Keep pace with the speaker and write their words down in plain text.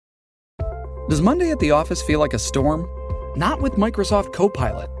Does Monday at the office feel like a storm? Not with Microsoft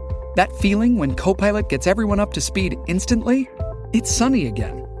Copilot. That feeling when Copilot gets everyone up to speed instantly? It's sunny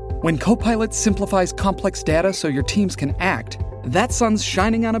again. When Copilot simplifies complex data so your teams can act, that sun's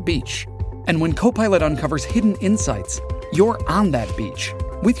shining on a beach. And when Copilot uncovers hidden insights, you're on that beach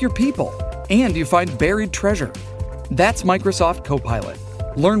with your people, and you find buried treasure. That's Microsoft Copilot.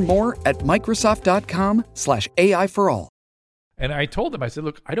 Learn more at Microsoft.com/AI for all. And I told them, I said,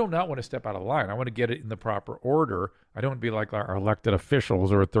 look, I do not want to step out of line. I want to get it in the proper order. I don't want to be like our elected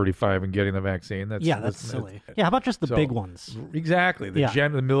officials who are 35 and getting the vaccine. That's silly. How about just the big ones? Exactly.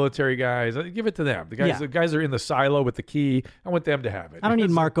 The military guys, give it to them. The guys are in the silo with the key. I want them to have it. I don't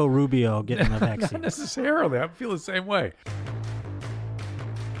need Marco Rubio getting the vaccine. Not necessarily. I feel the same way.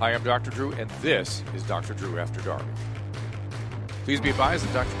 Hi, I'm Dr. Drew, and this is Dr. Drew After Dark. Please be advised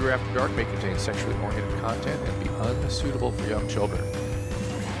that Dr. Drew After Dark may contain sexually oriented content and be unsuitable for young children.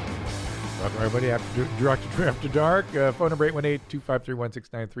 Welcome, everybody. Dr. Drew After Dark. Phone number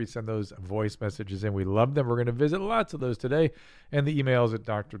 818-253-1693. Send those voice messages in. We love them. We're going to visit lots of those today. And the emails at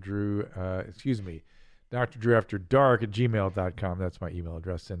Dr. Drew After Dark at gmail.com. That's my email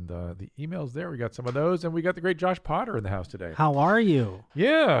address. And the emails there, we got some of those. And we got the great Josh Potter in the house today. How are you?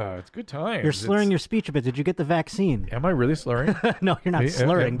 Yeah, it's good times. You're slurring your speech a bit. Did you get the vaccine? Am I really slurring? No, you're not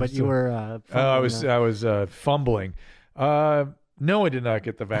slurring, but you were I was fumbling. No, I did not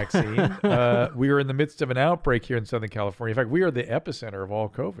get the vaccine. We are in the midst of an outbreak here in Southern California. In fact, we are the epicenter of all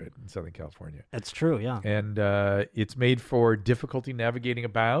COVID in Southern California. That's true, yeah. And it's made for difficulty navigating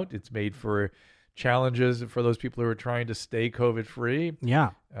about. It's made for challenges for those people who are trying to stay COVID-free.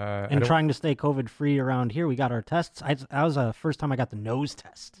 Yeah, and trying to stay COVID-free around here. We got our tests. That was the first time I got the nose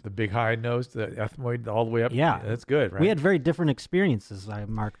test. The big high nose, the ethmoid all the way up. Yeah. That's good, right? We had very different experiences, I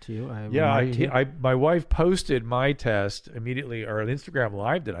marked to you. My wife posted my test immediately, or Instagram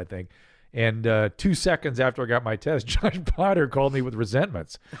Live did, I think. And 2 seconds after I got my test, Josh Potter called me with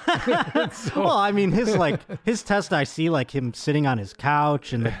resentments. Well, I mean, his test, I see like him sitting on his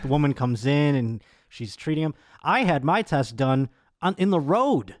couch, and the woman comes in and she's treating him. I had my test done in the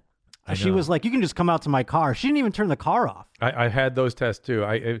road. She was like, "You can just come out to my car." She didn't even turn the car off. I had those tests too.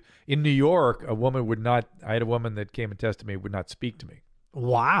 In New York, I had a woman that came and tested me, would not speak to me.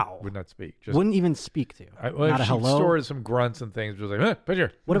 Wow. Would not speak. Wouldn't even speak to you. Not a hello. She stored some grunts and things. She was like, put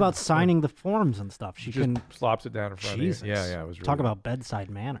here. What about signing the forms and stuff? She just slops it down in front Jesus. of you. Yeah. It was really Talk about bedside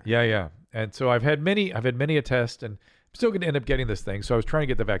manner. Yeah. And so I've had many a test, and I'm still going to end up getting this thing. So I was trying to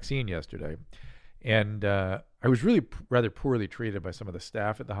get the vaccine yesterday, and I was really rather poorly treated by some of the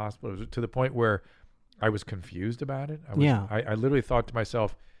staff at the hospital. It was to the point where I was confused about it. I literally thought to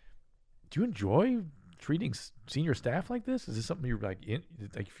myself, do you enjoy treating senior staff like this? Is this something you're like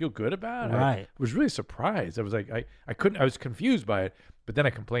feel good about? Right. I was really surprised. I was like, I was confused by it, but then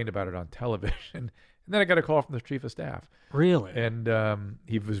I complained about it on television, and then I got a call from the chief of staff. Really? And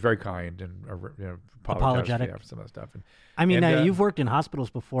he was very kind and apologetic for some of that stuff. You've worked in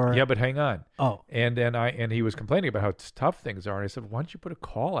hospitals before. Yeah, but hang on. Oh. And he was complaining about how tough things are, and I said, why don't you put a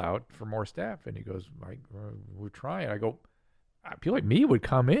call out for more staff? And he goes, we're trying. I go, I feel like me would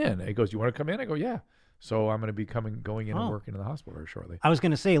come in. He goes, you want to come in? I go, yeah. So I'm going to be going in and working in the hospital very shortly. I was going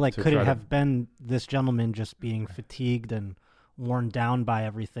to say, could it have been this gentleman just being fatigued and worn down by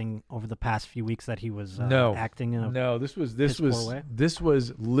everything over the past few weeks that he was acting in? This was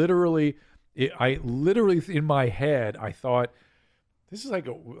literally. I literally in my head I thought this is like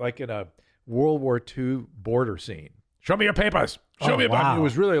in a World War II border scene. Show me your papers. Show me. Wow. It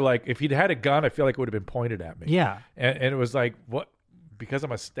was really like if he'd had a gun, I feel like it would have been pointed at me. Yeah, and it was like what. Because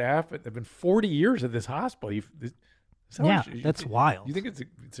I'm a staff, I've been 40 years at this hospital. That's wild. You think it's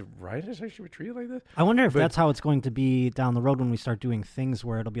right? I should be treated like this? I wonder if that's how it's going to be down the road when we start doing things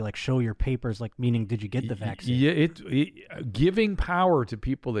where it'll be like, show your papers, like meaning, did you get the vaccine? Yeah, giving power to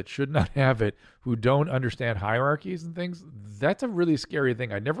people that should not have it, who don't understand hierarchies and things. That's a really scary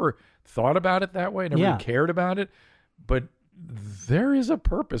thing. I never thought about it that way. I never really cared about it, but there is a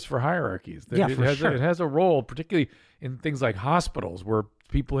purpose for hierarchies. It has a role, particularly in things like hospitals, where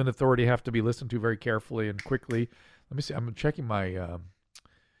people in authority have to be listened to very carefully and quickly. Let me see. I'm checking my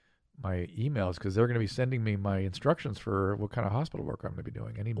my emails because they're going to be sending me my instructions for what kind of hospital work I'm going to be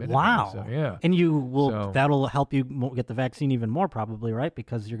doing any minute. Wow. So, yeah. And you will that'll help you get the vaccine even more probably, right?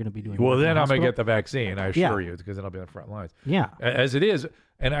 Because you're going to be doing. Well, then I'm going to get the vaccine. I assure you, because then I'll be on the front lines. Yeah. As it is.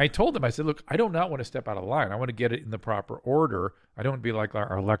 And I told them, I said, look, I do not want to step out of line. I want to get it in the proper order. I don't want to be like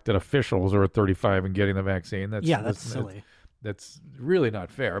our elected officials who are 35 and getting the vaccine. That's silly. That's really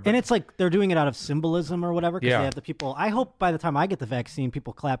not fair. And it's like they're doing it out of symbolism or whatever, because they have the people. I hope by the time I get the vaccine,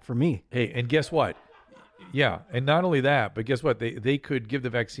 people clap for me. Hey, and guess what? Yeah, and not only that, but guess what? They could give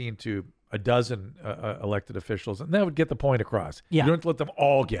the vaccine to a dozen elected officials, and that would get the point across. Yeah. You don't have to let them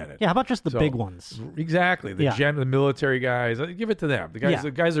all get it. Yeah, how about just the So, big ones? Exactly. The military guys, give it to them.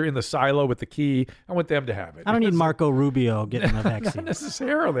 The guys are in the silo with the key. I want them to have it. I don't need Marco Rubio getting a vaccine. Not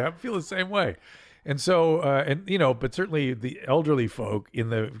necessarily. I feel the same way. And so, but certainly the elderly folk in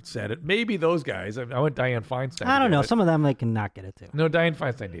the Senate, maybe those guys. I want Dianne Feinstein. I don't know. It. Some of them they can not get it too. No, Dianne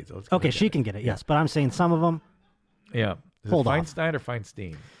Feinstein needs it. Okay, she can get it. Yes, but I'm saying some of them. Yeah. Is Hold it off. Feinstein or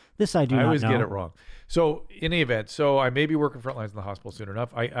Feinstein? This I do I not always know. get it wrong. So in any event, I may be working frontlines in the hospital soon enough.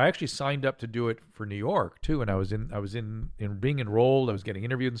 I actually signed up to do it for New York too, and I was in being enrolled. I was getting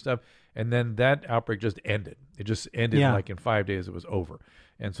interviewed and stuff, and then that outbreak just ended. It just ended like in 5 days. It was over,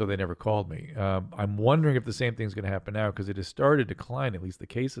 and so they never called me. I'm wondering if the same thing's going to happen now because it has started to decline. At least the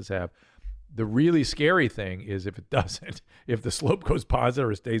cases have. The really scary thing is if it doesn't, if the slope goes positive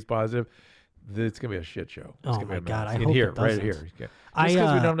or stays positive. It's gonna be a shit show. It's Oh gonna be my a God! mess. I In hope here, it doesn't. right here. Just because we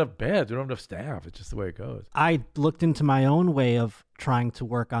don't have enough beds, we don't have enough staff. It's just the way it goes. I looked into my own way of trying to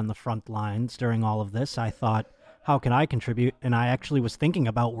work on the front lines during all of this. I thought, how can I contribute? And I actually was thinking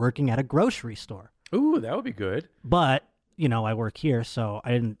about working at a grocery store. Ooh, that would be good. But, I work here, so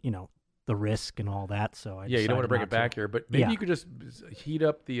I didn't, the risk and all that. So I You don't want to bring it back to. here, but maybe Yeah. you could just heat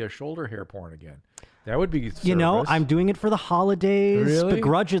up the shoulder hair porn again. That would be service. I'm doing it for the holidays Really?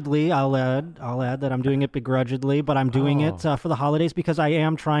 begrudgingly. I'll add that I'm doing it begrudgingly, but I'm doing it for the holidays because I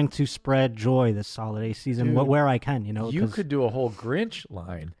am trying to spread joy this holiday season Dude, where I can. You 'cause- could do a whole Grinch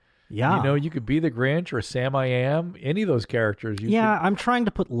line. Yeah. You could be the Grinch or Sam I Am, any of those characters. I'm trying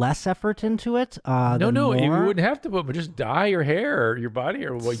to put less effort into it. No, more. you wouldn't have to put, but just dye your hair or your body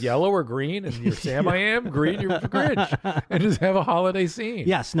or yellow or green, and you're Sam I Am, green, you're the Grinch, and just have a holiday scene.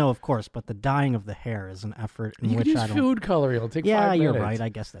 Yes, no, of course, but the dyeing of the hair is an effort in You could which use I don't. food coloring. It'll take 5 Yeah, minutes. you're right. I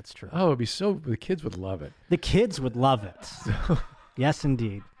guess that's true. Oh, it'd be the kids would love it. The kids would love it. Yes,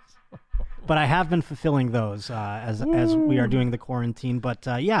 indeed. But I have been fulfilling those as we are doing the quarantine. But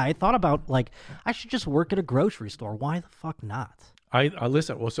I thought about I should just work at a grocery store. Why the fuck not? I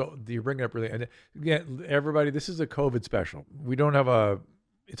listen. Well, so you bring it up really. And everybody, this is a COVID special. We don't have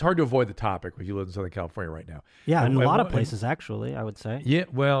it's hard to avoid the topic if you live in Southern California right now. Yeah, in a lot of and- places, actually, I would say. Yeah,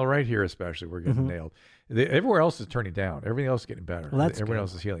 well, right here especially, we're getting nailed. Everywhere else is turning down. Everything else is getting better. Well, that's Everyone good.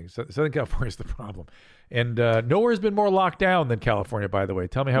 else is healing. Southern California is the problem. And nowhere has been more locked down than California, by the way.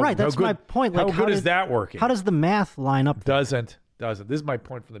 Tell me how Right, that's how good, my point. How Like, good is that working? How does the math line up? Doesn't. This is my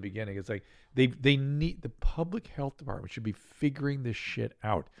point from the beginning. It's like they need, the public health department should be figuring this shit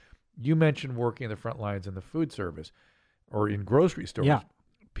out. You mentioned working in the front lines in the food service or in grocery stores. Yeah.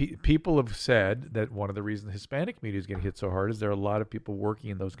 People have said that one of the reasons the Hispanic community is getting hit so hard is there are a lot of people working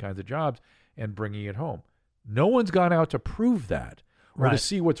in those kinds of jobs and bringing it home. No one's gone out to prove that or to Right.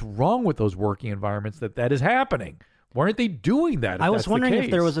 see what's wrong with those working environments that is happening. Why aren't they doing that? I was wondering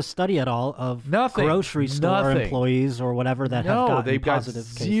if there was a study at all of Nothing. grocery store Nothing. employees or whatever that have gotten they've got positive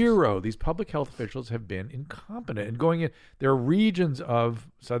cases. zero. These public health officials have been incompetent and going in. There are regions of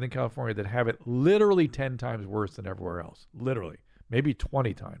Southern California that have it literally 10 times worse than everywhere else. Literally. Maybe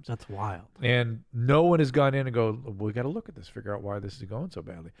 20 times. That's wild. And no one has gone in and go, well, we got to look at this, figure out why this is going so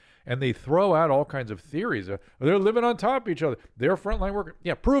badly. And they throw out all kinds of theories. They're living on top of each other. They're frontline workers.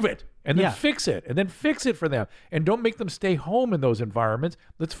 Yeah, prove it. And then fix it. And then fix it for them. And don't make them stay home in those environments.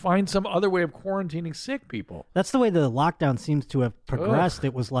 Let's find some other way of quarantining sick people. That's the way the lockdown seems to have progressed.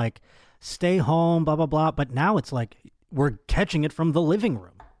 It was like, stay home, blah, blah, blah. But now it's like we're catching it from the living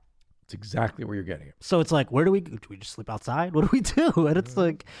room. It's exactly where you're getting it. So it's like, do we just sleep outside? What do we do? And it's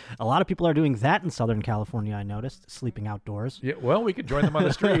like, a lot of people are doing that in Southern California, I noticed, sleeping outdoors. Yeah, well, we could join them on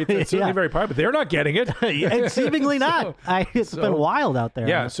the street. It's certainly Yeah. very popular, but they're not getting it. And seemingly not. It's been wild out there.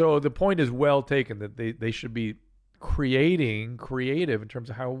 Yeah, so the point is well taken that they should be creative in terms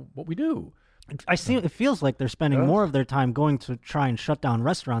of what we do. It feels like they're spending more of their time going to try and shut down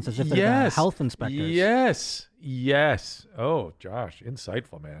restaurants as if they're the health inspectors. Yes. Oh, Josh,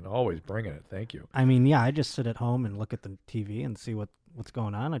 insightful, man. Always bringing it. Thank you. I mean, I just sit at home and look at the TV and see what's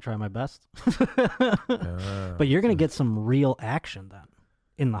going on. I try my best. But you're going to get some real action then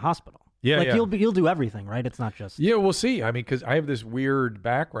in the hospital. Yeah, You'll do everything, right? It's not just Yeah, we'll see. I mean, because I have this weird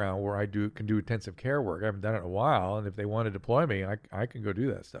background where I can do intensive care work. I haven't done it in a while, and if they want to deploy me, I can go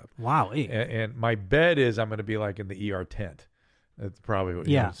do that stuff. Wow. And my bet is I'm going to be like in the ER tent. That's probably what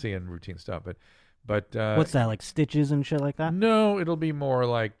you're seeing routine stuff. But What's that, like stitches and shit like that? No, it'll be more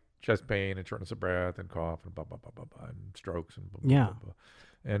like chest pain and shortness of breath and cough and blah blah blah blah blah and strokes and blah, blah, Yeah. blah,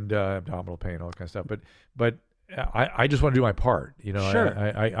 blah, and abdominal pain, all that kind of stuff. But I just want to do my part. Sure.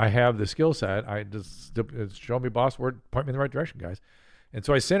 I have the skill set. I just show me boss word, point me in the right direction, guys. And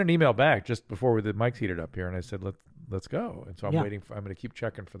so I sent an email back just before the mics heated up here, and I said, let's go. And so I'm waiting for. I'm going to keep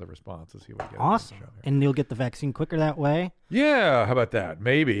checking for the response to see what we get. Awesome. And you'll get the vaccine quicker that way. Yeah, how about that?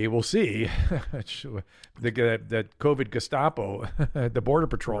 Maybe we'll see. that COVID Gestapo, the Border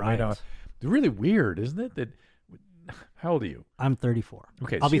Patrol. Right. It's really weird, isn't it? That how old are you? I'm 34.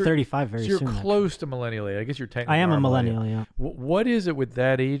 Okay, I'll be 35 very so soon. you're close to millennial age. I guess you're technically. I am a millennial. Yeah. What is it with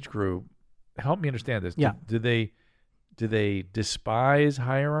that age group? Help me understand this. Yeah. Do they despise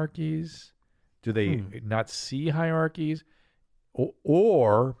hierarchies? Do they not see hierarchies?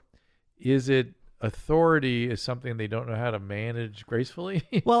 Or is it authority is something they don't know how to manage gracefully?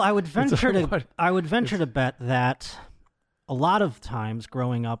 Well, I would venture to bet that a lot of times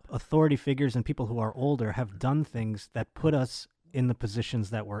growing up, authority figures and people who are older have done things that put us in the positions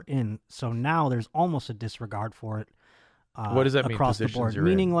that we're in. So now there's almost a disregard for it. What does that mean? Across the Positions board, you're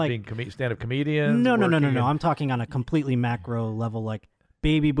meaning in? like Being stand-up comedians. No. I'm talking on a completely macro level. Like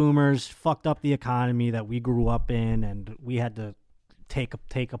baby boomers fucked up the economy that we grew up in, and we had to take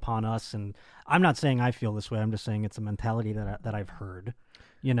upon us. And I'm not saying I feel this way. I'm just saying it's a mentality that I've heard.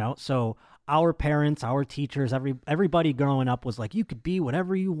 So our parents, our teachers, everybody growing up was like, you could be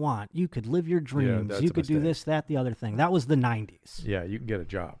whatever you want. You could live your dreams. that's You a could do mistake. this, that, the other thing. That was the 90s. Yeah, you can get a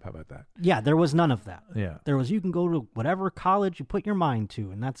job. How about that? Yeah, there was none of that. Yeah. There was, you can go to whatever college you put your mind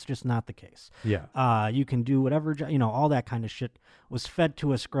to, and that's just not the case. Yeah. You can do whatever, all that kind of shit was fed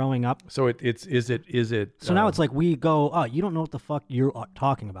to us growing up. So is it? So now it's like we go, oh, you don't know what the fuck you're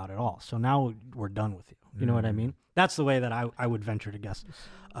talking about at all. So now we're done with you. You know what I mean? That's the way that I would venture to guess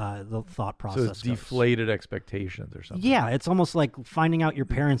the thought process. So it's goes. deflated expectations or something. Yeah, it's almost like finding out your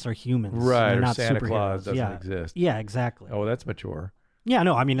parents are humans. Right, They're or not Santa superheroes. Claus doesn't yeah. exist. Yeah, exactly. Oh, that's mature. Yeah,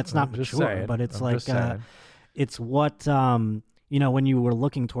 no, I mean, it's not I'm just mature, saying. but it's I'm just like, saying. it's what, when you were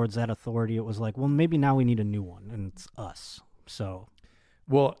looking towards that authority, it was like, well, maybe now we need a new one, and it's us. So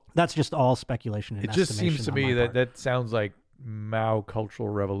Well, that's just all speculation and it just seems to estimation me on my that part. that sounds like Mao Cultural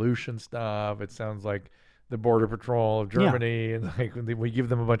Revolution stuff. It sounds like the Border Patrol of Germany, and like we give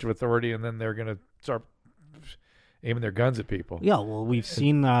them a bunch of authority, and then they're going to start aiming their guns at people. Yeah, well, we've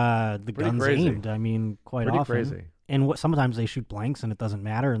seen the pretty guns crazy. aimed. I mean, quite Pretty often. crazy. And sometimes they shoot blanks and it doesn't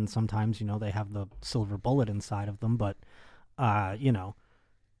matter, and sometimes they have the silver bullet inside of them. But I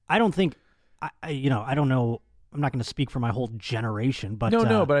don't think I don't know. I'm not going to speak for my whole generation, but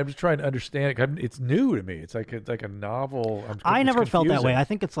No, but I'm just trying to understand it. It's new to me. It's like a novel. I it's never felt that way. confusing. I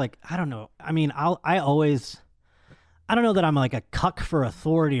think it's like, I don't know. I mean, I don't know that I'm like a cuck for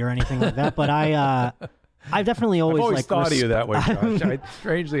authority or anything like that, but I've definitely always I've always like thought of you that way, I Josh.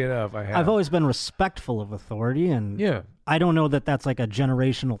 Strangely enough, I have. I've always been respectful of authority, and Yeah. I don't know that that's like a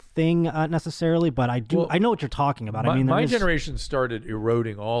generational thing necessarily, but I do. Well, I know what you're talking about. My, I mean, there my is- generation started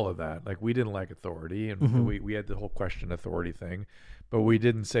eroding all of that. Like we didn't like authority, and Mm-hmm. we had the whole question authority thing, but we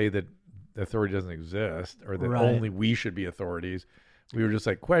didn't say that authority doesn't exist or that Right. only we should be authorities. We were just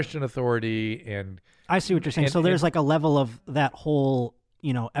like question authority, and I see what you're saying. and- So there's and- like a level of that whole,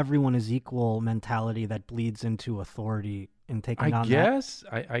 everyone is equal mentality that bleeds into authority and taking on that.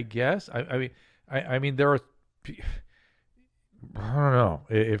 I guess. I mean, there are. I don't know.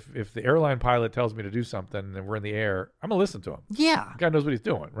 If the airline pilot tells me to do something and we're in the air, I'm gonna listen to him. Yeah. God knows what he's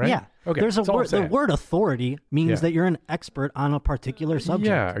doing, right? Yeah. Okay. There's a that's all I'm word. The saying. word authority means Yeah. that you're an expert on a particular subject.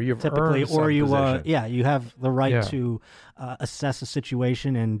 Yeah, or you've typically, earned some or you, position. you have the right Yeah. to assess a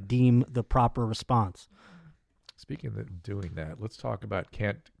situation and deem the proper response. Speaking of doing that, let's talk about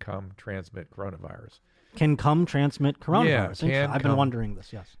can't come transmit coronavirus. Can come transmit coronavirus. Yeah, Interesting. can I've been come. wondering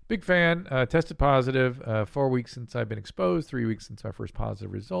this. Yes. Big fan. Tested positive. 4 weeks since I've been exposed. 3 weeks since my first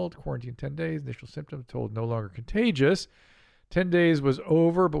positive result. Quarantine 10 days. Initial symptoms told no longer contagious. 10 days was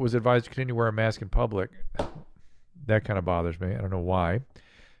over, but was advised to continue to wear a mask in public. That kind of bothers me. I don't know why.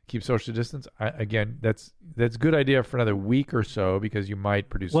 Keep social distance. Again, that's good idea for another week or so because you might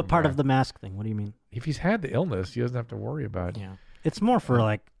produce. What some, part of the mask thing? What do you mean? If he's had the illness, he doesn't have to worry about. Yeah. It's more for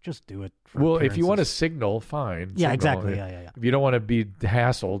like just do it. For Well, if you want to appearances. signal, fine. Yeah, Signal. exactly. Yeah. If you don't want to be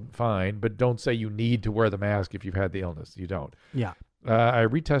hassled, fine. But don't say you need to wear the mask if you've had the illness. You don't. Yeah. I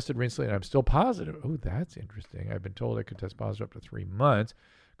retested recently and I'm still positive. Oh, that's interesting. I've been told I could test positive up to 3 months.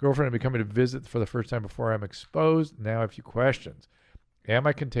 Girlfriend had been coming to visit for the first time before I'm exposed. Now a few questions. Am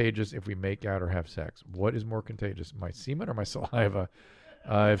I contagious if we make out or have sex? What is more contagious, my semen or my saliva?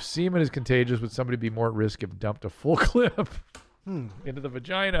 If semen is contagious, would somebody be more at risk if dumped a full clip into the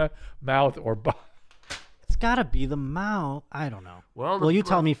vagina, mouth, or butt? It's got to be the mouth. I don't know. Well, you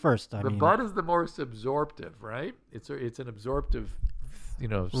tell me first. I mean, butt is the most absorptive, right? It's an absorptive,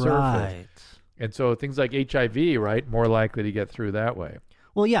 surface. right. And so things like HIV, right, more likely to get through that way.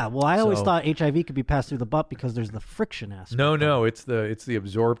 Well, yeah. Well, I always So- thought HIV could be passed through the butt because there's the friction aspect. No, it's the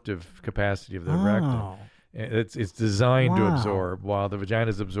absorptive capacity of the rectum. Oh. And it's designed to Wow. absorb, while the vagina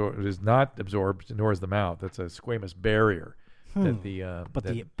is not absorbed, nor is the mouth. It's a squamous barrier. That But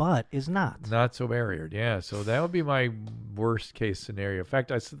that the butt is not. not so barriered. Yeah, so that would be my worst case scenario. In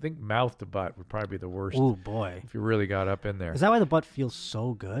fact, think mouth to butt would probably be the worst Oh boy. if you really got up in there. Is that why the butt feels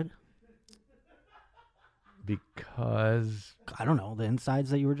so good? Because I don't know. The insides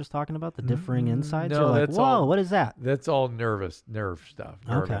that you were just talking about, the differing insides. no, You're like, that's whoa, all- what is that? that's all nerve stuff.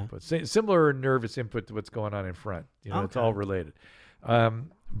 Nerve Okay. input. Similar nervous input to what's going on in front. It's Okay. all related.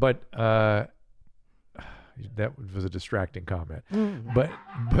 But that was a distracting comment. But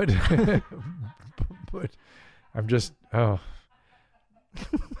but I'm just No,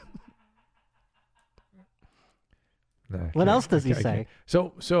 I What can't- else does he I can't. say?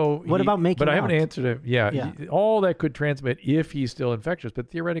 So What about making But I haven't out? answered it. Yeah, Yeah. all that could transmit if he's still infectious. But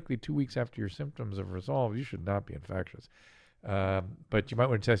theoretically, 2 weeks after your symptoms have resolved, you should not be infectious. But you might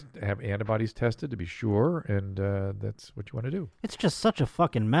want to have antibodies tested to be sure, and that's what you want to do. It's just such a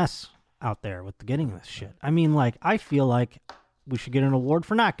fucking mess out there with getting this shit. I mean, like, I feel like we should get an award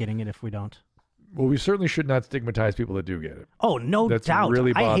for not getting it if we don't. Well, we certainly should not stigmatize people that do get it. Oh, no That's doubt.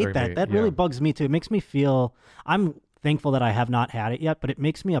 really I hate bothering that. me, That yeah. really bugs me too. It makes me feel I'm thankful that I have not had it yet, but it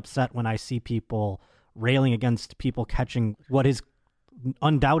makes me upset when I see people railing against people catching what is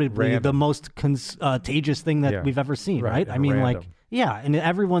undoubtedly Random. the most contagious thing that Yeah. we've ever seen, Right, right? I and mean, like, random. yeah, and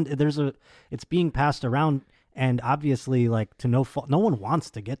everyone it's being passed around, and obviously, like, to no fault, no one wants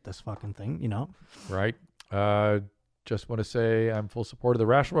to get this fucking thing, you know? Right? Just want to say I'm full support of the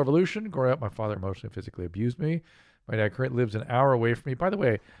rational revolution. Growing up, my father emotionally and physically abused me. My dad currently lives an hour away from me. By the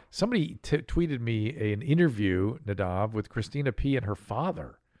way, somebody tweeted me an interview, Nadav, with Christina P. and her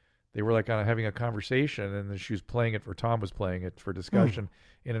father. They were like having a conversation, and then she was playing it, or Tom was playing it for discussion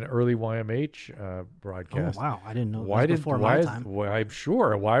in an early YMH broadcast. Oh, wow. I didn't know Why this did before why my is, time. why, I'm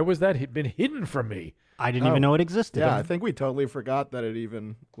sure. Why was that been hidden from me? I didn't even know it existed. Yeah, I think we totally forgot that it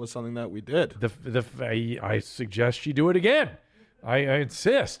even was something that we did. I suggest you do it again. I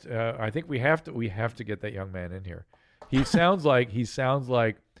insist. I think we have to get that young man in here. He sounds like.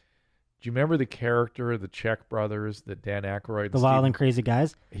 Do you remember the character of the Czech Brothers that Dan Aykroyd? The Wild and Crazy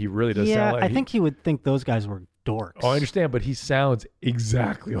Guys. He really does Yeah, sound like. I think he would think those guys were dorks. Oh, I understand, but he sounds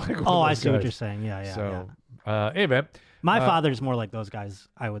exactly like. One Oh, of I those see what guys. you're saying. Yeah, yeah. So, yeah. anyway, My father's more like those guys,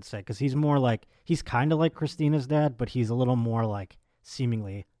 I would say, because he's more like he's kind of like Christina's dad, but he's a little more like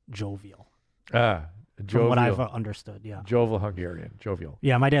seemingly jovial, from jovial, what I've understood. Yeah, jovial Hungarian, jovial.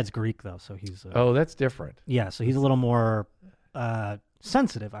 yeah. My dad's Greek though, so he's Oh, that's different. yeah, so he's a little more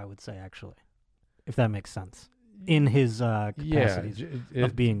sensitive, I would say, actually, if that makes sense, in his capacities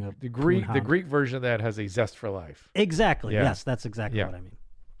of being a the Greek. coon The hound. Greek version of that has a zest for life. Exactly. Yeah. Yes, that's exactly Yeah. what I mean.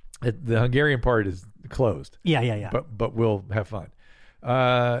 The Hungarian part is closed. Yeah, yeah, yeah. But we'll have fun.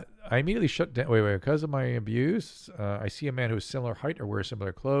 I immediately shut down. Wait, because of my abuse, I see a man who is similar height or wears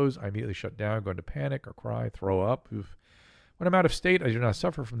similar clothes. I immediately shut down, go into panic or cry, throw up. Oof. When I'm out of state, I do not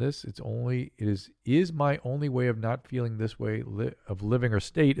suffer from this. It is my only way of not feeling this way of living or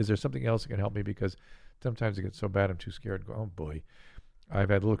state. Is there something else that can help me? Because sometimes it gets so bad, I'm too scared to go. Oh boy, I've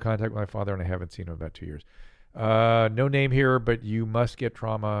had little contact with my father, and I haven't seen him in about 2 years. No name here, but you must get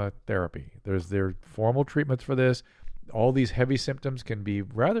trauma therapy. There are formal treatments for this. All these heavy symptoms can be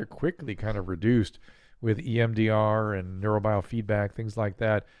rather quickly kind of reduced with EMDR and neurobiofeedback, things like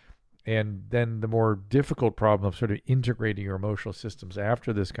that. And then the more difficult problem of sort of integrating your emotional systems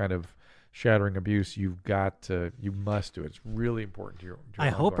after this kind of shattering abuse, you must do it. It's really important to your I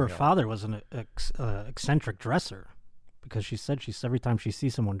hope her ongoing health. father was an eccentric dresser, because she said every time she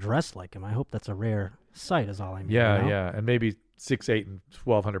sees someone dressed like him. I hope that's a rare sight. Is all I mean. Yeah, you know? yeah, and maybe 6'8" and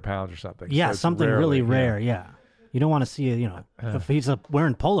 1,200 pounds or something. Yeah, So it's something rarely, really rare. Yeah. You don't want to see it, if he's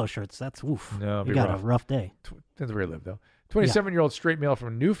wearing polo shirts, that's oof. No, it'd you be got rough. a rough day. Depends where you live, though. 27-year-old straight male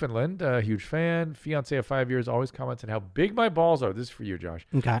from Newfoundland, huge fan. Fiance of 5 years, always comments on how big my balls are. This is for you, Josh.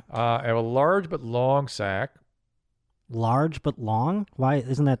 Okay. I have a large but long sack. Large but long? Why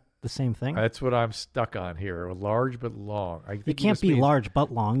isn't that the same thing? That's what I'm stuck on here. Large but long. I think You he can't just be means- large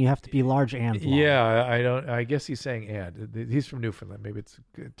but long. You have to be large and long. Yeah, I don't. I guess he's saying and. He's from Newfoundland. Maybe it's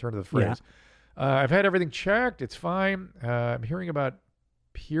a turn of the phrase. I've had everything checked. It's fine. I'm hearing about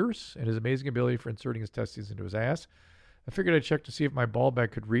Pierce and his amazing ability for inserting his testes into his ass. I figured I'd check to see if my ball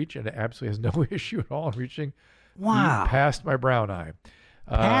bag could reach, and it absolutely has no issue at all in reaching Wow. past my brown eye.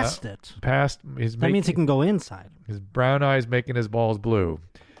 Past it. Past his That means he can go inside. his brown eye's making his balls blue.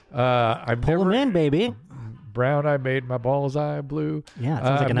 I've Pull never him in, baby. brown eye made my balls eye blue. Yeah, it sounds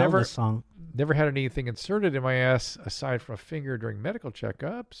like I've an never- Elvis song. Never had anything inserted in my ass aside from a finger during medical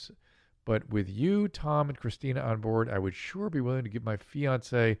checkups. But with you, Tom, and Christina on board, I would sure be willing to give my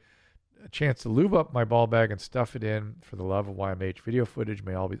fiance a chance to lube up my ball bag and stuff it in for the love of YMH. Video footage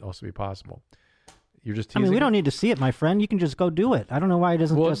may also be possible. You're just teasing. I mean, we don't need to see it, my friend. You can just go do it. I don't know why he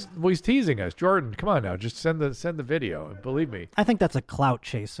doesn't just. Well, he's teasing us. Jordan, come on now. Just send the video. Believe me. I think that's a clout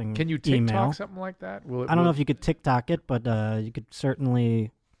chasing. Can you TikTok email. something like that? I don't know if you could TikTok it, but you could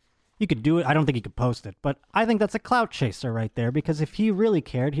certainly. You could do it. I don't think he could post it, but I think that's a clout chaser right there. Because if he really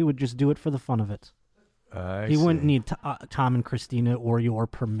cared, he would just do it for the fun of it. He wouldn't need Tom and Christina or your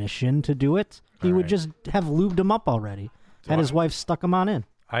permission to do it. He would just have lubed him up already. Had his wife stuck him on in.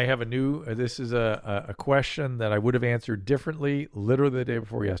 I have a new. This is a question that I would have answered differently, literally the day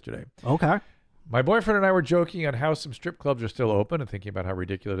before yesterday. Okay. My boyfriend and I were joking on how some strip clubs are still open and thinking about how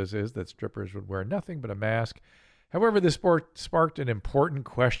ridiculous it is that strippers would wear nothing but a mask. However, this sparked an important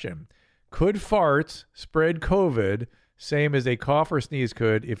question: could farts spread COVID, same as a cough or sneeze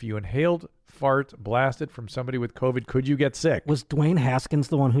could? If you inhaled fart blasted from somebody with COVID, could you get sick? Was Dwayne Haskins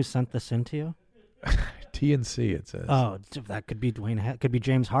the one who sent this in to you? TNC, it says. Oh, that could be could be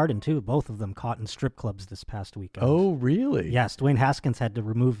James Harden too. Both of them caught in strip clubs this past weekend. Oh, really? Yes, Dwayne Haskins had to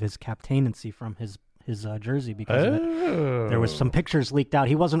remove his captaincy from his jersey because of it. There was some pictures leaked out.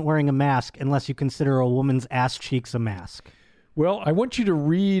 He wasn't wearing a mask unless you consider a woman's ass cheeks a mask. Well, I want you to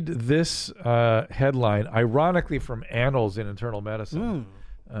read this headline, ironically from Annals in Internal Medicine.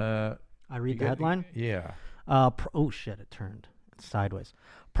 I read the headline? Yeah. Oh, shit, it turned sideways.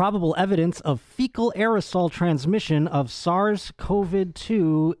 Probable evidence of fecal aerosol transmission of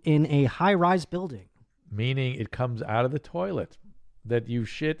SARS-CoV-2 in a high-rise building. Meaning it comes out of the toilet. That you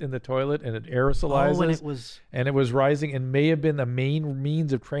shit in the toilet and it aerosolizes. Oh, and it was rising and may have been the main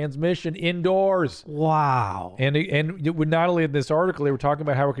means of transmission indoors. Wow. And it would not only in this article, they were talking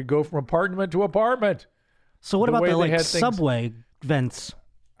about how it could go from apartment to apartment. So what about the subway vents?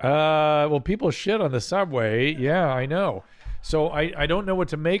 Well, people shit on the subway. Yeah, I know. So I don't know what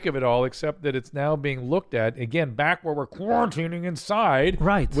to make of it all, except that it's now being looked at again back where we're quarantining inside,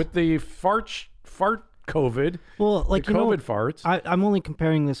 right? With the fart COVID. Well, like the COVID farts. I'm only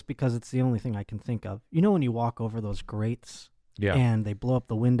comparing this because it's the only thing I can think of. You know when you walk over those grates, and they blow up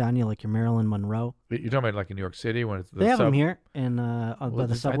the wind on you like you're Marilyn Monroe. You're talking about like in New York City when it's they have them here in by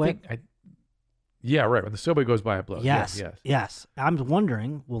the subway. Yeah, right. When the subway goes by, it blows. Yes. I'm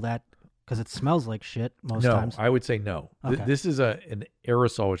wondering, will that? Because it smells like shit most times. No, I would say no. Okay. This is an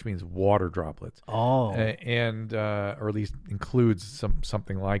aerosol, which means water droplets. Oh. And or at least includes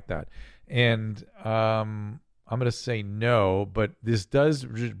something like that. And I'm going to say no, but this does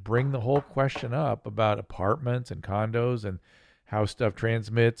just bring the whole question up about apartments and condos and how stuff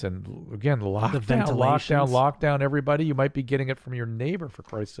transmits. And again, lockdown, everybody. You might be getting it from your neighbor, for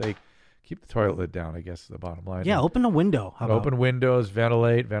Christ's sake. Keep the toilet lid down, I guess, is the bottom line. Yeah, open a window. Open windows,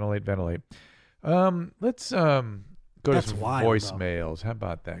 ventilate. Let's go to some voicemails. How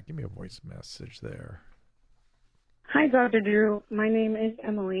about that? Give me a voice message there. Hi, Dr. Drew. My name is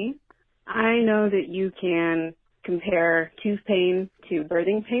Emily. I know that you can compare tooth pain to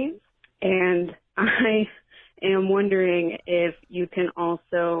birthing pain, and I am wondering if you can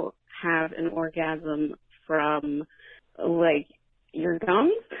also have an orgasm from, like, your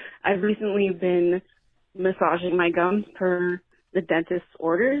gums. I've recently been massaging my gums per the dentist's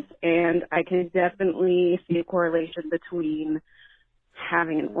orders, and I can definitely see a correlation between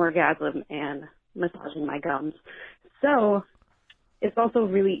having an orgasm and massaging my gums. So it's also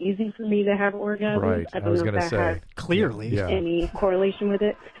really easy for me to have orgasms. Right. I don't know if that has clearly any correlation with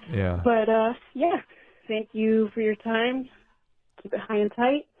it. Yeah. But thank you for your time. Keep it high and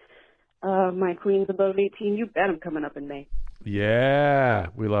tight. My queen's above 18. You bet I'm coming up in May. Yeah,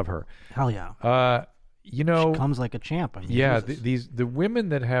 we love her. Hell yeah. She comes like a champ. I mean, the women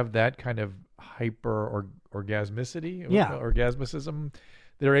that have that kind of hyper orgasmicity, orgasmicism,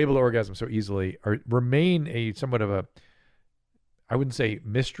 they're able to orgasm so easily, remain a somewhat of a, I wouldn't say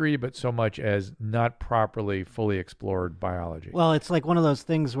mystery, but so much as not properly fully explored biology. Well, it's like one of those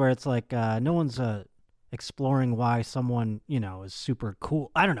things where it's like no one's exploring why someone, is super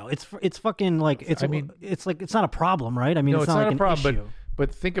cool. I don't know. It's fucking like it's like it's not a problem, right? I mean, no, it's not like a problem. Issue.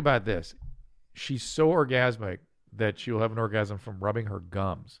 But think about this: she's so orgasmic that she'll have an orgasm from rubbing her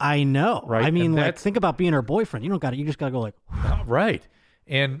gums. I know, right? I mean, like think about being her boyfriend. You just gotta go like, right.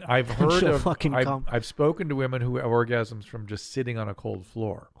 And I've heard of, I've spoken to women who have orgasms from just sitting on a cold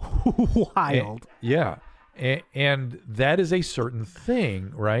floor. Wild. And that is a certain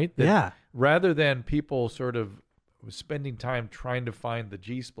thing, right? That rather than people sort of spending time trying to find the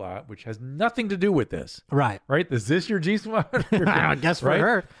G-spot, which has nothing to do with this. Right. Is this your G-spot? I guess for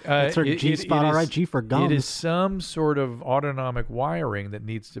her. It's her G-spot, all right, G for gums. It is some sort of autonomic wiring that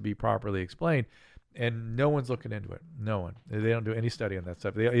needs to be properly explained. And no one's looking into it. No one. They don't do any study on that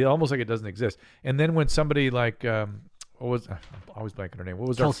stuff. It's almost like it doesn't exist. And then when somebody like, I'm always blanking her name. What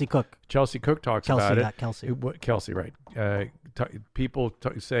was Kelsey Cook? Chelsea Cook talks Kelsey, about it. not Kelsey. Kelsey, right. People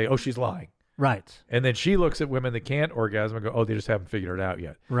say, oh, she's lying. Right. And then she looks at women that can't orgasm and go, oh, they just haven't figured it out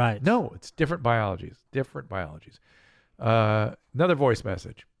yet. Right. No, it's different biologies. Different biologies. Another voice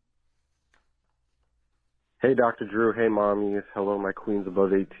message. Hey, Dr. Drew. Hey, mommies. Hello, my queens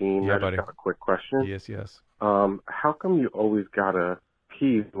above 18. Yeah, I buddy. just got a quick question. Yes. How come you always gotta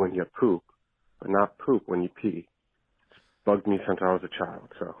pee when you poop, but not poop when you pee? It's bugged me since I was a child,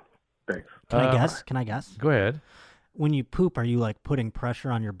 so thanks. Can I guess? Go ahead. When you poop, are you like putting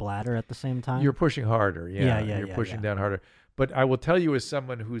pressure on your bladder at the same time? You're pushing harder. Yeah, Yeah, you're pushing down harder. But I will tell you, as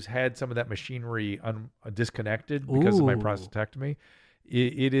someone who's had some of that machinery disconnected because of my Ooh. prostatectomy,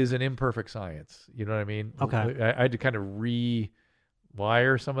 it is an imperfect science. You know what I mean? Okay. I had to kind of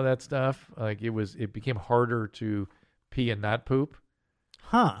rewire some of that stuff. Like it became harder to pee and not poop.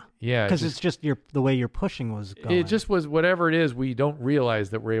 Huh. Yeah. Because it's just the way you're pushing was going. It just was whatever it is. We don't realize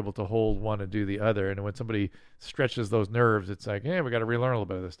that we're able to hold one and do the other. And when somebody stretches those nerves, it's like, hey, we got to relearn a little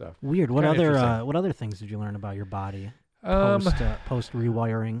bit of this stuff. Weird. What Kinda interesting. what other things did you learn about your body post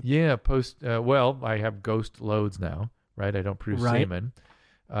rewiring? Yeah, well, I have ghost loads now, right? I don't produce Right. semen.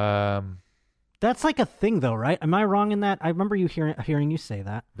 That's like a thing, though, right? Am I wrong in that? I remember you hearing you say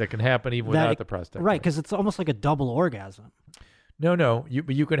that. That can happen even without the prostate. Right, because it's almost like a double orgasm. No.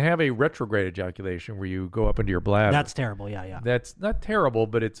 You can have a retrograde ejaculation where you go up into your bladder. That's terrible. Yeah. That's not terrible,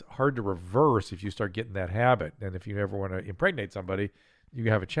 but it's hard to reverse if you start getting that habit. And if you ever want to impregnate somebody, you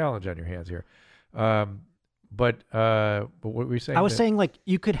have a challenge on your hands here. But what were you saying? I was saying like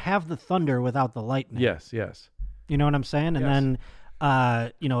you could have the thunder without the lightning. Yes. You know what I'm saying? And Yes.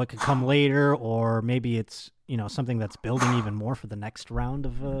 then, it could come later, or maybe it's, something that's building even more for the next round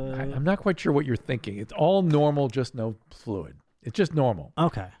of. I'm not quite sure what you're thinking. It's all normal, just no fluid. It's just normal.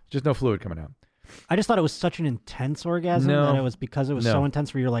 Okay. Just no fluid coming out. I just thought it was such an intense orgasm No. that it was because it was No. so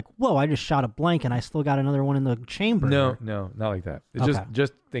intense where you're like, whoa, I just shot a blank and I still got another one in the chamber. No, not like that. It's Okay.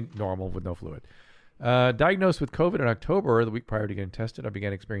 just think normal with no fluid. Diagnosed with COVID in October, the week prior to getting tested, I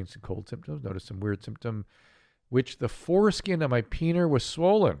began experiencing cold symptoms. Noticed some weird symptom, which the foreskin of my peener was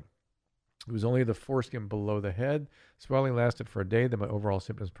swollen. It was only the foreskin below the head. Swelling lasted for a day. Then my overall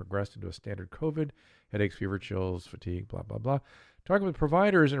symptoms progressed into a standard COVID. Headaches, fever, chills, fatigue, blah, blah, blah. Talking with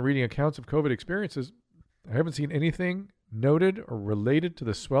providers and reading accounts of COVID experiences, I haven't seen anything noted or related to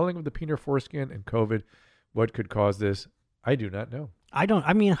the swelling of the peener foreskin and COVID. What could cause this? I do not know. I don't.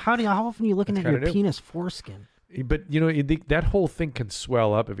 I mean, how often are you looking That's at your kinda new. penis foreskin? But, that whole thing can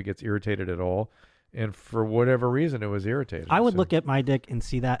swell up if it gets irritated at all. And for whatever reason, it was irritated. I would So- look at my dick and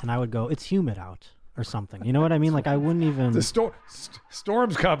see that, and I would go, "It's humid out" or something. You know what I mean? Like I wouldn't even. The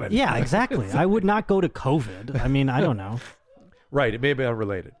storm's coming. Yeah, exactly. I would not go to COVID. I mean, I don't know. Right. It may be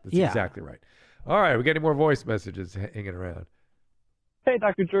unrelated. That's Yeah. exactly right. All right. We got any more voice messages hanging around? Hey,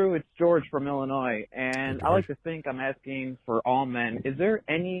 Dr. Drew, it's George from Illinois, and Hey, I like George. to think I'm asking for all men. Is there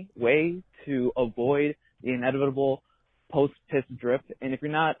any way to avoid the inevitable post-piss drift? And if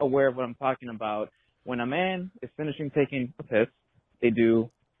you're not aware of what I'm talking about, when a man is finishing taking a piss, they do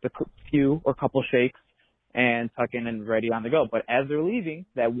the few or couple shakes and tuck in and ready on the go. But as they're leaving,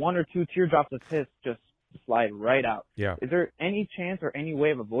 that one or two teardrops of piss just slide right out. Yeah. Is there any chance or any way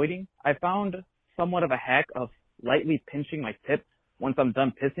of avoiding? I found somewhat of a hack of lightly pinching my tip once I'm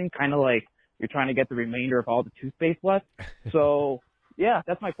done pissing, kind of like you're trying to get the remainder of all the toothpaste left. So, yeah,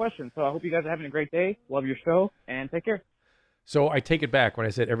 that's my question. So I hope you guys are having a great day. Love your show, and take care. So I take it back when I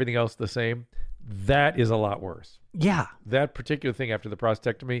said everything else the same. That is a lot worse. Yeah. That particular thing after the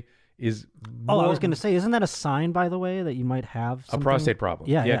prostatectomy is Oh, I more was going to say, isn't that a sign, by the way, that you might have a something? prostate problem.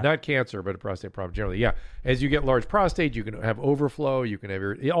 Yeah. Not cancer, but a prostate problem generally. Yeah. As you get large prostate, you can have overflow. You can have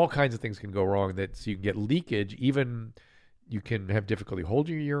all kinds of things can go wrong. So you can get leakage. Even you can have difficulty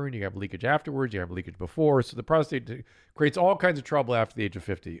holding your urine. You have leakage afterwards. You have leakage before. So the prostate creates all kinds of trouble after the age of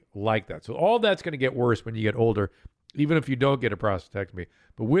 50 like that. So all that's going to get worse when you get older, even if you don't get a prostatectomy.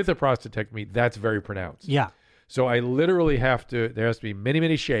 But with a prostatectomy, that's very pronounced. Yeah. So I literally there has to be many,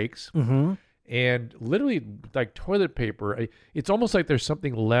 many shakes. Mm-hmm. And literally, like toilet paper, it's almost like there's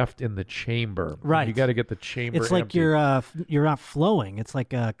something left in the chamber. Right. You got to get the chamber It's like empty. you're not flowing. It's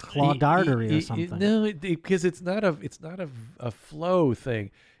like a clogged artery or something. No, because it's not a flow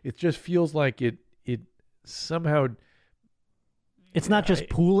thing. It just feels like it somehow. It's not just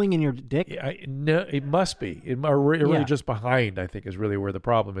pooling in your dick. No, it must be. It really Yeah. just behind, I think, is really where the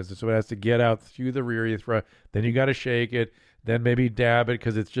problem is. And so it has to get out through the rear urethra. Then you got to shake it. Then maybe dab it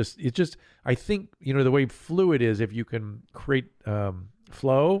because it's just. I think the way fluid is. If you can create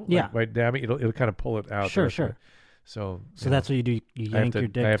flow. Yeah. Like by dabbing, it'll kind of pull it out. Sure, there. sure. So that's what you do. You yank your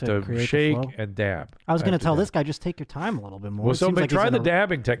dick I have to create shake the flow? and dab. I was going to tell dab. this guy, just take your time a little bit more. Well, It so seems but like he's try in the a-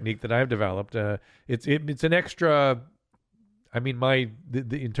 dabbing technique that I've developed. It's an extra. I mean,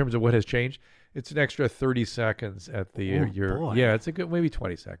 in terms of what has changed, it's an extra 30 seconds at the boy. Yeah, it's a good maybe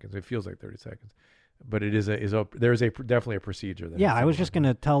 20 seconds. It feels like 30 seconds, but it is definitely a procedure. That Yeah, has I to was be just done.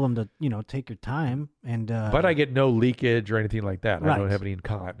 going to tell them to, take your time and. But I get no leakage or anything like that. I Right. don't have any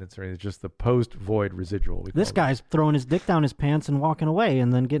incontinence or anything. It's just the post-void residual. we This call it. guy's throwing his dick down his pants and walking away,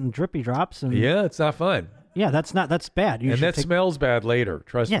 and then getting drippy drops. And Yeah, it's not fun. yeah, that's bad. You And should that take- smells bad later.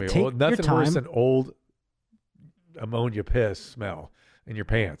 Trust Yeah, me. take your Nothing worse time. than old ammonia piss smell in your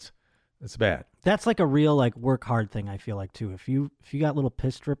pants. It's bad. That's like a real work hard thing. I feel like too. If you got little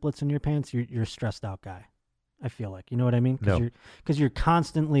piss driplets in your pants, you're a stressed out guy. I feel like, you know what I mean? No. Because you're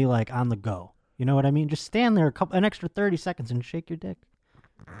constantly on the go. You know what I mean? Just stand there an extra 30 seconds and shake your dick.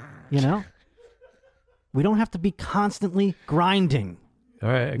 You know? We don't have to be constantly grinding. All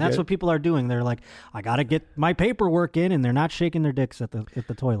right. And that's what people are doing. They're like, I got to get my paperwork in, and they're not shaking their dicks at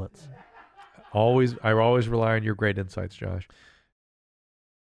the toilets. I always rely on your great insights, Josh.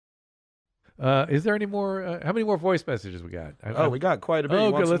 Is there any more? How many more voice messages we got? We got quite a bit. Oh,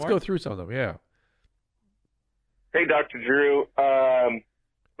 You want good. some Let's more? go through some of them. Yeah. Hey, Dr. Drew.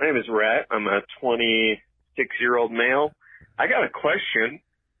 My name is Rhett. I'm a 26-year-old male. I got a question.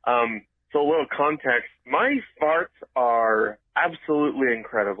 So a little context. My farts are absolutely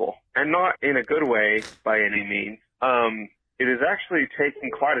incredible, and not in a good way by any means. It is actually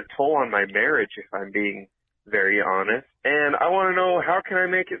taking quite a toll on my marriage, if I'm being very honest. And I want to know, how can I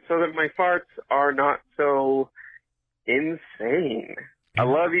make it so that my farts are not so insane? I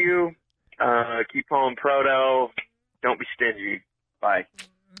love you. Keep calling Proto. Don't be stingy. Bye.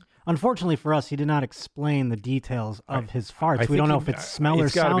 Unfortunately for us, he did not explain the details of his farts. We think don't know he- if it's smell or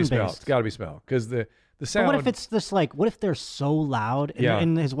it's gotta be sound smell. based. It's got to be smell because the sound. But what if it's just what if they're so loud and, Yeah.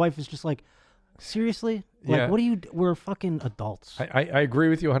 and his wife is just seriously? Yeah. What do you? We're fucking adults. I agree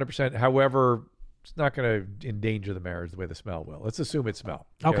with you 100%. However, it's not going to endanger the marriage the way the smell will. Let's assume it's smell.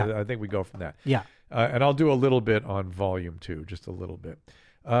 Okay. I think we go from that. Yeah. And I'll do a little bit on volume too, just a little bit.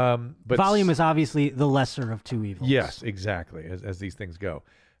 But Volume is obviously the lesser of two evils. Yes, exactly, as these things go.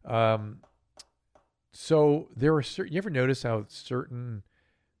 So there are certain. You ever notice how certain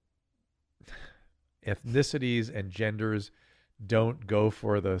ethnicities and genders don't go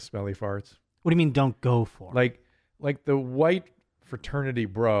for the smelly farts? What do you mean? Don't go for? Like the white fraternity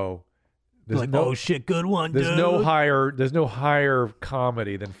bro. There's oh shit, good one. There's dude. no higher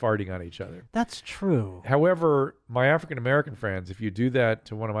comedy than farting on each other. That's true. However, my African American friends, if you do that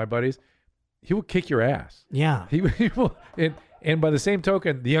to one of my buddies, he will kick your ass. Yeah. He will. And by the same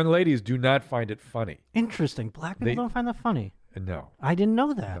token, the young ladies do not find it funny. Interesting. Black people don't find that funny. No. I didn't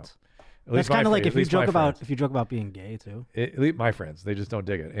know that. At That's least my kind of like friends- if at you least my joke about being gay too. At least my friends, they just don't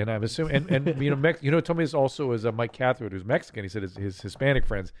dig it. And I'm assuming, and told me this also is Mike Cathwood, who's Mexican. He said his Hispanic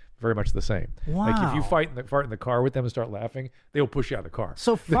friends very much the same. Like if you Wow. fart in the car with them and start laughing, they'll push you out of the car.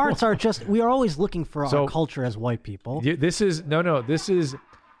 So farts are just, we are always looking for So- our culture as white people. This is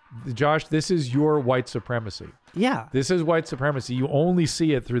Josh. This is your white supremacy. Yeah. This is white supremacy. You only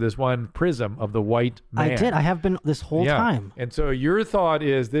see it through this one prism of the white man. I did. I have been this whole Yeah. time. And so your thought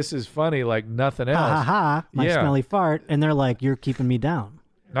is this is funny like nothing else. Ha ha ha, my Yeah. smelly fart. And they're like, you're keeping me down.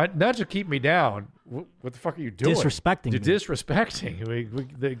 Not to keep me down. What the fuck are you doing? Disrespecting You're me.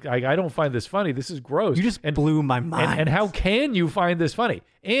 disrespecting. I don't find this funny. This is gross. You just blew my mind. And how can you find this funny?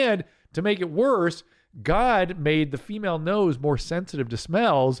 And to make it worse, God made the female nose more sensitive to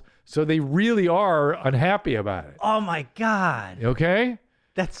smells, so they really are unhappy about it. Oh my God. Okay?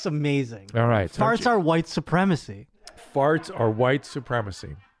 That's amazing. All right. Farts are white supremacy. Farts are white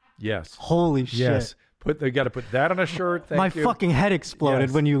supremacy. Yes. Holy shit. Yes. They got to put that on a shirt. Thank My you. fucking head exploded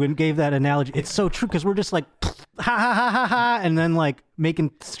Yes. when you gave that analogy. It's so true because we're just like, ha ha ha ha ha, and then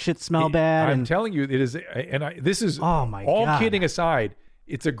making shit smell bad. I'm and telling you, it is, this is Oh my all God. kidding aside.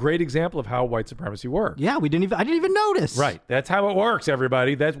 It's a great example of how white supremacy works. Yeah, I didn't even notice. Right. That's how it works,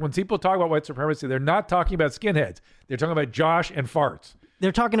 everybody. That's when people talk about white supremacy, they're not talking about skinheads. They're talking about Josh and farts.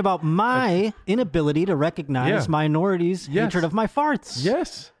 They're talking about my inability to recognize Yeah. minorities' Yes. hatred of my farts.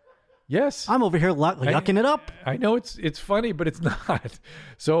 Yes. Yes. I'm over here yucking it up. I know it's funny, but it's not.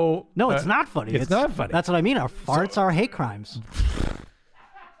 So No, it's not funny. It's not funny. That's what I mean. Our farts are hate crimes.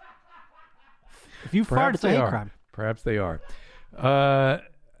 If you fart, it's a hate crime. Perhaps they are. Oh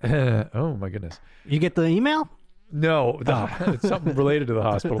my goodness. You get the email? No, it's something related to the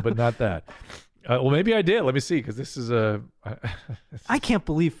hospital, but not that. Well, maybe I did. Let me see, because this is a. I can't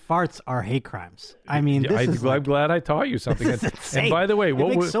believe farts are hate crimes. I mean, I'm glad I taught you something. This is insane. And by the way, it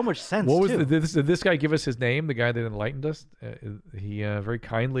makes so much sense. What was too. did this guy give us his name? The guy that enlightened us. He very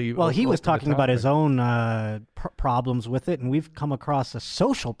kindly. Well, he was talking about his own problems with it, and we've come across a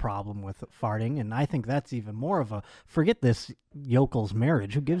social problem with farting, and I think that's even more of a forget this yokel's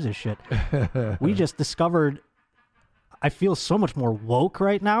marriage. Who gives a shit? We just discovered. I feel so much more woke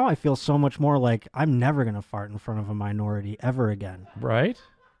right now. I feel so much more like I'm never going to fart in front of a minority ever again. Right?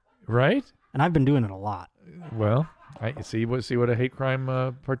 And I've been doing it a lot. Well, I see what a hate crime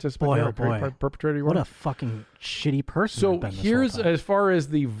participant perpetrator you are. What a fucking shitty person. So I've been this here's, whole time. as far as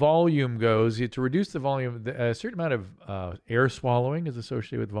the volume goes, to reduce the volume, a certain amount of air swallowing is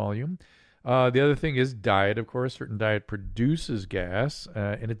associated with volume. The other thing is diet, of course. Certain diet produces gas,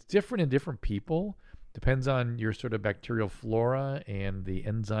 and it's different in different people. Depends on your sort of bacterial flora and the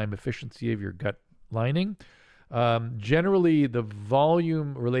enzyme efficiency of your gut lining. Generally, the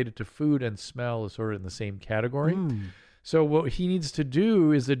volume related to food and smell is sort of in the same category. So what he needs to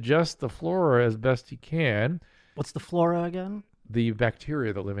do is adjust the flora as best he can. What's the flora again? The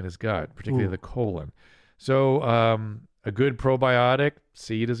bacteria that live in his gut, particularly the colon. So a good probiotic,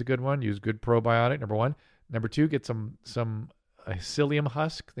 seed is a good one. Use good probiotic, number one. Number two, get some psyllium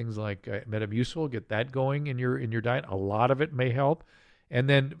husk, things like Metamucil, get that going in your diet. A lot of it may help. And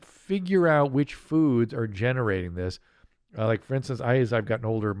then figure out which foods are generating this. Like, for instance, as I've gotten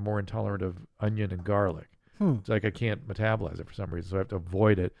older, more intolerant of onion and garlic. It's like I can't metabolize it for some reason, so I have to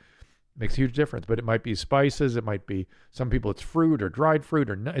avoid it. Makes a huge difference. But it might be spices. It might be, some people it's fruit or dried fruit.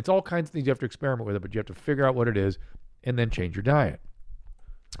 It's all kinds of things you have to experiment with it, but you have to figure out what it is and then change your diet.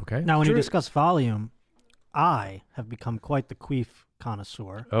 Okay? Now, when you discuss volume, I have become quite the queef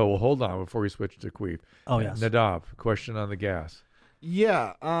connoisseur. Oh, well, hold on before we switch to queef. Oh, yes. Nadav, question on the gas.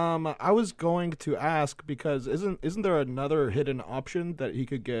 Yeah, I was going to ask because isn't there another hidden option that he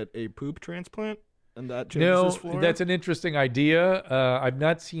could get a poop transplant and that changes his flora? No, that's an interesting idea. I've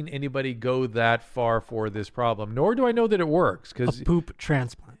not seen anybody go that far for this problem, nor do I know that it works. A poop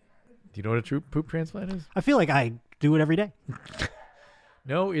transplant. Do you know what a true poop transplant is? I feel like I do it every day.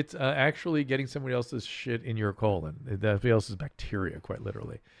 No, it's actually getting somebody else's shit in your colon. Somebody else's bacteria, quite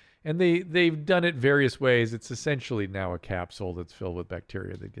literally. And they've done it various ways. It's essentially now a capsule that's filled with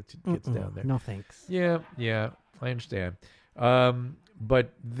bacteria that gets down there. No thanks. Yeah, I understand.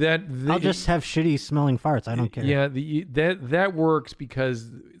 But I'll just have shitty smelling farts. I don't care. Yeah, that works because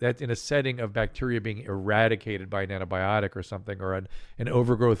that's in a setting of bacteria being eradicated by an antibiotic or something, or an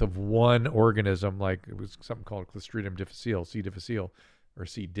overgrowth of one organism, like it was something called Clostridium difficile, C. difficile, or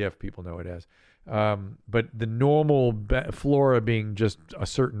C. diff, people know it as. But the normal flora being just a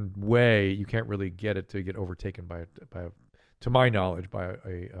certain way, you can't really get it to get overtaken by to my knowledge, by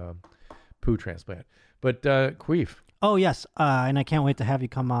a poo transplant. But queef. Oh, yes. And I can't wait to have you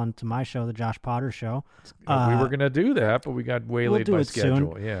come on to my show, the Josh Potter Show. We were going to do that, but we got waylaid by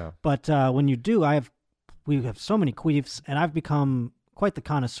schedule. Soon. Yeah. But when you do, we have so many queefs, and I've become quite the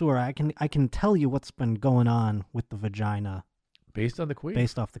connoisseur. I can tell you what's been going on with the vagina. Based on the queef?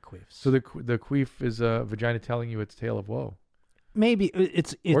 Based off the queefs. So the queef is a vagina telling you its tale of woe. Maybe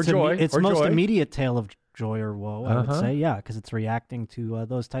it's joy. It's or most joy. Immediate tale of joy or woe, I would say, yeah, because it's reacting to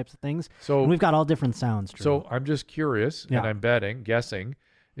those types of things. So and we've got all different sounds. Drew. So I'm just curious, and I'm guessing,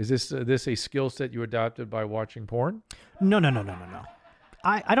 is this a skill set you adopted by watching porn? No.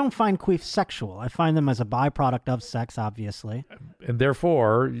 I don't find queefs sexual. I find them as a byproduct of sex, obviously. And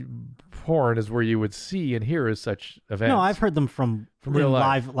therefore, porn is where you would see and hear such events. No, I've heard them from real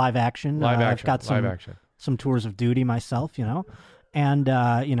life action. I've got some tours of duty myself, and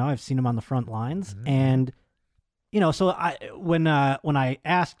I've seen them on the front lines, and so when I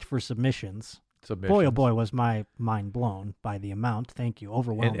asked for submissions, boy oh boy was my mind blown by the amount. Thank you,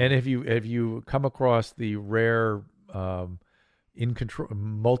 overwhelming. And have you come across the rare in control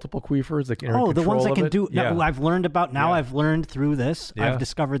multiple queefers that can the ones that can do I've learned about now. Yeah. I've learned through this. Yeah. I've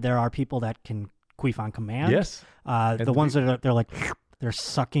discovered there are people that can queef on command. Yes, the ones that they're like. They're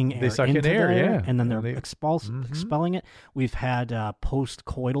sucking air into air, there, and then they're expelling it. We've had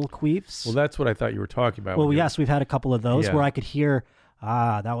post-coital queefs. Well, that's what I thought you were talking about. Well, yes, we've had a couple of those where I could hear,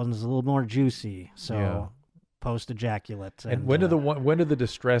 that one was a little more juicy. So post-ejaculate. And when are the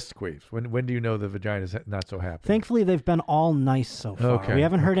distressed queefs? When do you know the vagina's not so happy? Thankfully, they've been all nice so far. Okay, we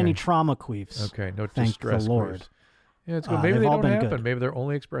haven't heard any trauma queefs. Okay, no thank distressed the Lord. queefs. Yeah, it's good. Maybe they don't happen. Good. Maybe they're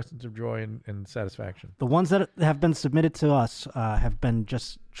only expressions of joy and satisfaction. The ones that have been submitted to us have been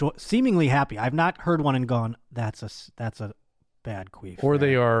just seemingly happy. I've not heard one and gone, that's a bad queef. Or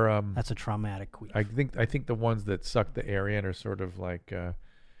they are that's a traumatic queef. I think the ones that suck the air in are sort of like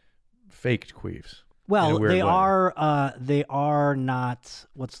faked queefs. Well, in a weird way. they are not,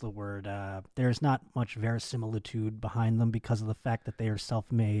 what's the word? There's not much verisimilitude behind them because of the fact that they are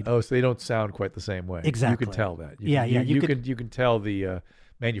self-made. Oh, so they don't sound quite the same way. Exactly. You can tell that. You You can tell the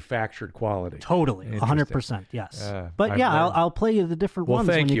manufactured quality. Totally, 100%. Yes, but yeah, I'll play you the different ones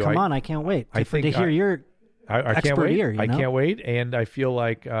when you come on. I can't wait to hear your I can't expert wait. ear. I can't wait, and I feel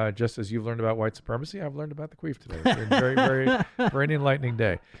like just as you've learned about white supremacy, I've learned about the queef today. It's been very, very enlightening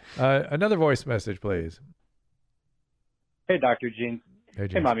day. Another voice message, please. Hey, Dr. Jeans. Hey,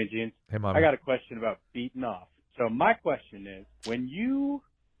 Jeans. Hey, Mommy Jeans. Hey, Mommy. I got a question about beating off. So my question is, when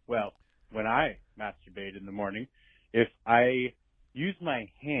I masturbate in the morning, if I use my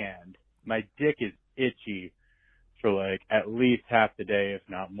hand, my dick is itchy for like at least half the day, if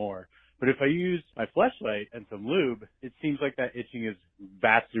not more. But if I use my fleshlight and some lube, it seems like that itching is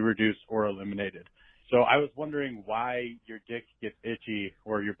vastly reduced or eliminated. So I was wondering why your dick gets itchy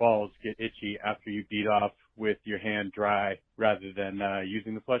or your balls get itchy after you beat off with your hand dry rather than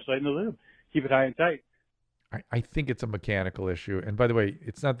using the fleshlight and the lube. Keep it high and tight. I think it's a mechanical issue. And by the way,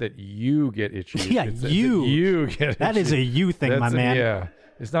 it's not that you get itchy. Yeah, it's you. That you get itchy. That is a you thing, my man. Yeah.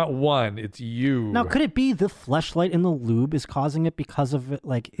 It's not one. It's you. Now, could it be the fleshlight in the lube is causing it because of it?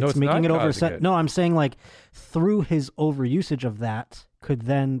 Like No, it's it's making not it causing overset. it. No, I'm saying like through his overusage of that, could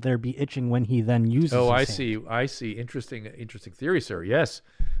then there be itching when he then uses? Oh, his I hand? see. I see. Interesting theory, sir. Yes.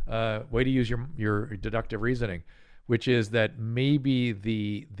 Way to use your deductive reasoning, which is that maybe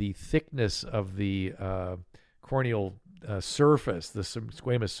the thickness of the corneal surface, the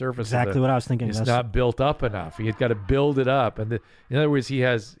squamous surface, Exactly what I was thinking. is That's- not built up enough. He's got to build it up, and in other words, he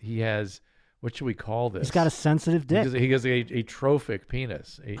has. What should we call this? He's got a sensitive dick. He has a trophic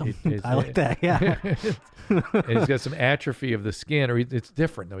penis. I like that. Yeah. And he's got some atrophy of the skin, or it's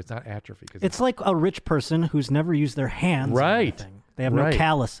different. No, it's not atrophy. It's like a rich person who's never used their hands. or Right. anything. They have no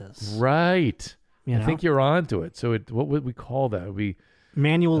calluses. Right. You I know? think you're onto it. So what would we call that? It would be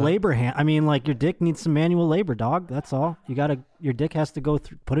Manual labor hand. I mean, like your dick needs some manual labor, dog. That's all. Your dick has to go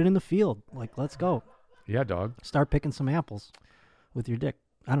through. Put it in the field. Like, let's go. Yeah, dog. Start picking some apples with your dick.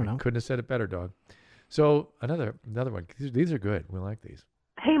 I don't know. Couldn't have said it better, dog. So another one. These are good. We like these.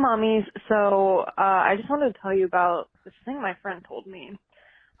 Hey, mommies. So I just wanted to tell you about this thing my friend told me.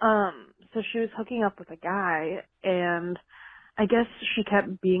 So she was hooking up with a guy, and I guess she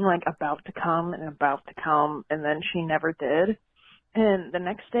kept being like about to come, and then she never did. And the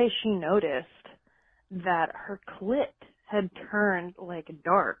next day she noticed that her clit had turned like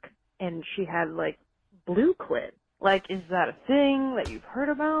dark, and she had like blue clit. Like, is that a thing that you've heard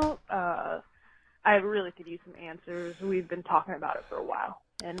about? I really could use some answers. We've been talking about it for a while.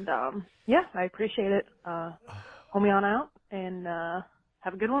 And, yeah, I appreciate it. Hold me on out, and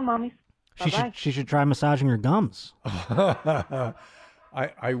have a good one, mommies. Bye-bye. She should try massaging her gums. I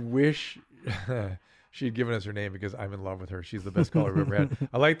wish she'd given us her name because I'm in love with her. She's the best caller we've ever had.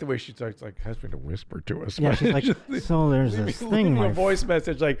 I like the way she starts like husband to whisper to us. Yeah, she's like, so there's this thing. A voice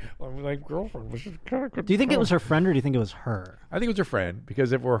message like, my girlfriend was kind of. Do you think it was her friend or do you think it was her? I think it was her friend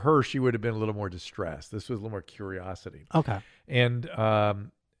because if it were her, she would have been a little more distressed. This was a little more curiosity. Okay. And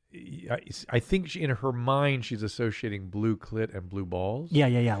I think in her mind she's associating blue clit and blue balls.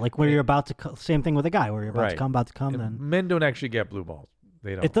 Yeah. Like where you're about to, same thing with a guy where you're about to come. And then men don't actually get blue balls.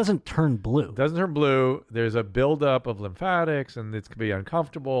 They don't. It doesn't turn blue. It doesn't turn blue. There's a buildup of lymphatics, and it can be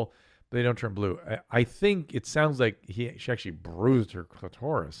uncomfortable. But they don't turn blue. I think it sounds like she actually bruised her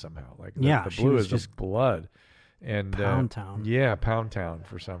clitoris somehow. Like the she blue was is just just blood. And Pound Town. Yeah, Pound Town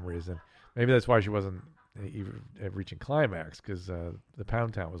for some reason. Maybe that's why she wasn't even reaching climax because the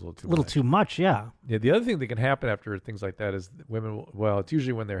Pound Town was a little too much. Yeah. Yeah. The other thing that can happen after things like that is women. Well, it's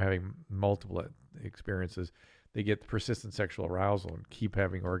usually when they're having multiple experiences. They get persistent sexual arousal and keep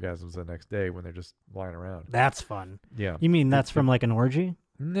having orgasms the next day when they're just lying around. That's fun. Yeah. You mean that's from like an orgy?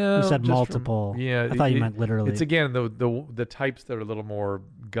 No. You said just multiple. Yeah. I thought you meant literally. It's again the types that are a little more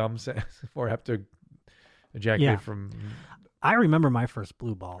gum or have to ejaculate from. I remember my first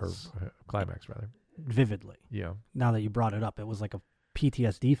blue balls. Or climax rather. Vividly. Yeah. Now that you brought it up, it was like a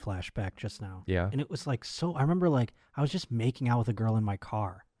PTSD flashback just now. Yeah. And it was like I remember like I was just making out with a girl in my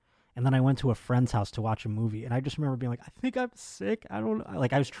car. And then I went to a friend's house to watch a movie, and I just remember being like, I think I'm sick. I don't know.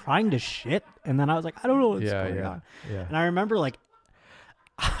 Like, I was trying to shit, and then I was like, I don't know what's going on. Yeah. And I remember, like,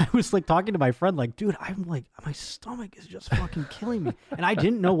 I was, like, talking to my friend, like, dude, I'm, like, my stomach is just fucking killing me. And I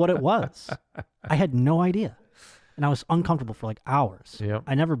didn't know what it was. I had no idea. And I was uncomfortable for, like, hours. Yep.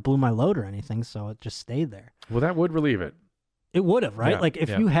 I never blew my load or anything, so it just stayed there. Well, that would relieve it. It would have, right? Yeah, like, if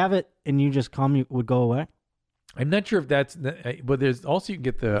yeah. you have it and you just come, it would go away? I'm not sure if that's, but there's also, you can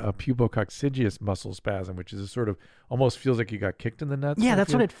get the pubococcygeus muscle spasm, which is a sort of, almost feels like you got kicked in the nuts. Yeah,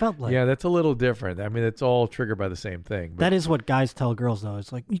 that's what it felt like. Yeah, that's a little different. I mean, it's all triggered by the same thing. But that is what guys tell girls, though.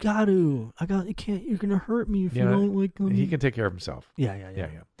 It's like, you can't, you're going to hurt me if you don't like them. He can take care of himself. Yeah.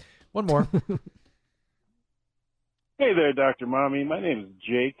 One more. Hey there, Dr. Mommy. My name is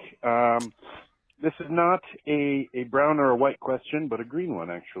Jake. This is not a brown or a white question, but a green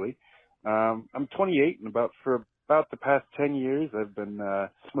one, actually. I'm 28, and for about the past 10 years, I've been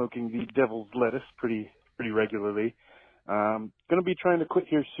smoking the devil's lettuce pretty regularly. Going to be trying to quit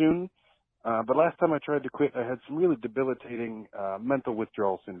here soon, but last time I tried to quit, I had some really debilitating mental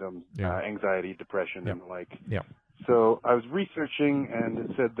withdrawal symptoms, anxiety, depression, and the like. Yeah. So I was researching, and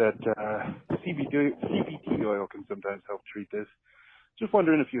it said that CBD oil can sometimes help treat this. Just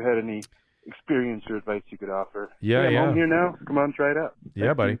wondering if you had any experience or advice you could offer. I'm home here now. Come on, try it out.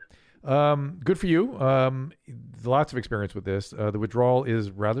 Yeah, buddy. Good for you. Lots of experience with this. The withdrawal is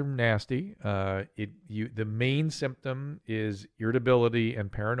rather nasty. The main symptom is irritability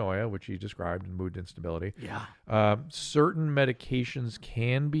and paranoia, which you described, and mood instability. Yeah. Certain medications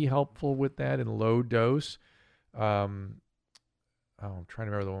can be helpful with that in low dose. I'm trying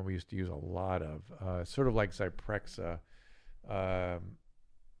to remember the one we used to use a lot of. Sort of like Zyprexa.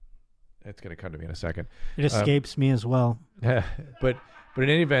 It's going to come to me in a second. It escapes me as well. But in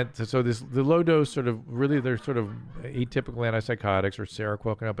any event, so the low dose sort of really, they're sort of atypical antipsychotics or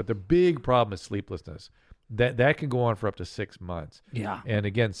Seroquel, but the big problem is sleeplessness. That can go on for up to 6 months. Yeah. And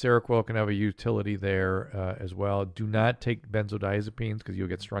again, Seroquel can have a utility there as well. Do not take benzodiazepines because you'll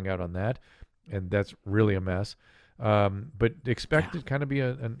get strung out on that, and that's really a mess. But expect it kind of be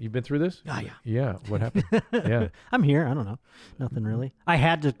you've been through this? Oh, yeah. Yeah. What happened? Yeah. I'm here. I don't know. Nothing really. I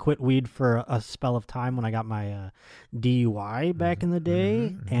had to quit weed for a spell of time when I got my DUI back in the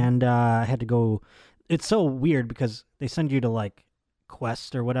day. And I had to go. It's so weird because they send you to like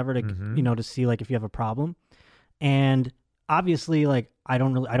Quest or whatever to, to see like if you have a problem. And obviously like, I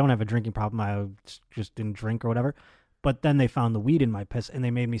don't have a drinking problem. I just didn't drink or whatever. But then they found the weed in my piss and they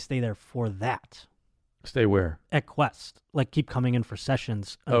made me stay there for that. Stay where? At Quest. Like, keep coming in for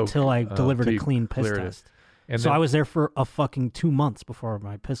sessions until I delivered a clean piss test. And so I was there for a fucking 2 months before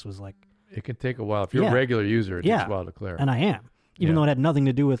my piss was like... It can take a while. If you're a regular user, it takes a while to clear. And I am. Even though it had nothing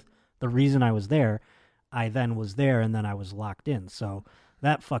to do with the reason I was there, I then was there and then I was locked in. So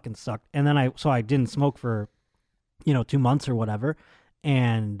that fucking sucked. And then I didn't smoke for, 2 months or whatever.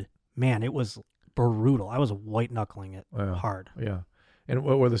 And, man, it was brutal. I was white-knuckling it hard. Yeah. And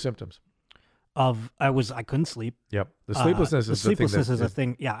what were the symptoms? I couldn't sleep. Yep. The sleeplessness is a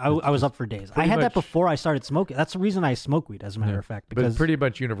thing. Yeah, I was up for days. I had that before I started smoking. That's the reason I smoke weed, as a matter of fact. But it's pretty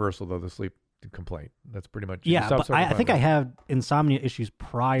much universal, though, the sleep complaint. That's pretty much... Yeah, but I think I had insomnia issues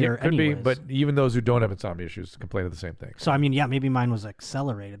prior anyways. Be, but even those who don't have insomnia issues complain of the same thing. So, I mean, maybe mine was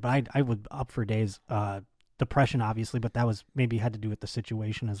accelerated, but I was up for days. Depression, obviously, but that was maybe had to do with the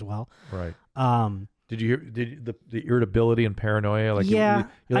situation as well. Right. Did you hear the irritability and paranoia? Like you're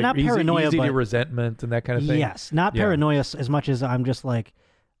not paranoia, easy but to resentment and that kind of thing. Yes, not paranoia as much as I'm just like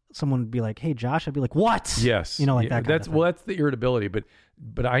someone would be like, "Hey, Josh," I'd be like, "What?" Yes, that. That's the irritability, but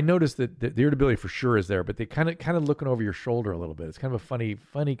I noticed that the irritability for sure is there, but they kind of looking over your shoulder a little bit. It's kind of a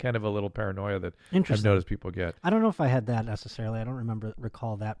funny kind of a little paranoia that I've noticed people get. I don't know if I had that necessarily. I don't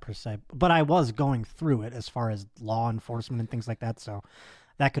recall that per se, but I was going through it as far as law enforcement and things like that. So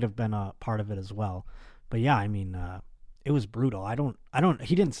that could have been a part of it as well. But yeah, I mean, it was brutal.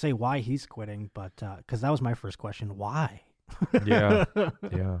 He didn't say why he's quitting, but because that was my first question. Why? Yeah.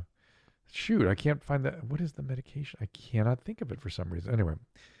 Shoot, I can't find that. What is the medication? I cannot think of it for some reason.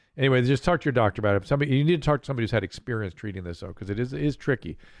 Anyway, just talk to your doctor about it. You need to talk to somebody who's had experience treating this, though, because it is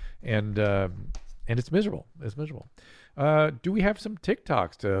tricky, and it's miserable. It's miserable. Do we have some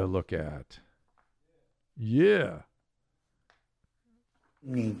TikToks to look at? Yeah.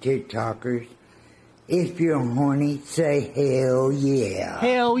 Any TikTokers? If you're horny, say hell yeah.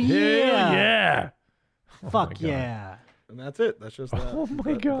 Hell yeah. Hell yeah. Fuck yeah. And that's it. That's just that. Oh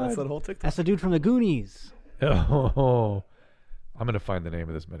my God. That's that whole TikTok. That's the dude from the Goonies. Oh. I'm going to find the name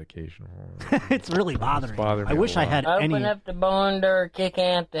of this medication. It's really bothering me. I wish I had Open any... up the barn door, kick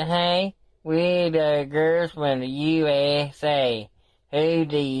out the hay. We the girls from the USA. Who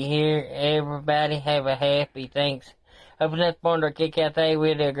do you hear? Everybody have a happy thanks. Open up the barn door, kick out the hay.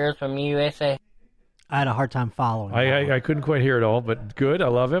 We the girls from USA. I had a hard time following. I couldn't quite hear it all, but good. I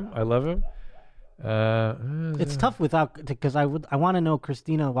love him. It's tough because I want to know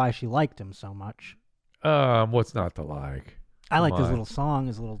Christina why she liked him so much. What's not to like? I liked his little song,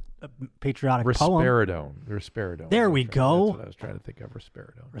 his little patriotic poem. Risperidone. There we go. That's what I was trying to think of.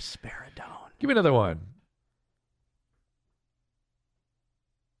 Risperidone. Risperidone. Give me another one.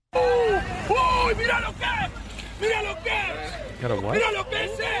 ¡Uy, mira lo que es! ¡Mira lo que es! Got a what? ¡Mira lo que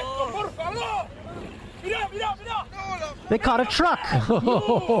es esto, por favor! ¡Mira, mira, mira! They caught a truck.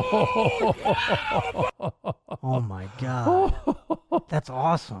 Oh my god, that's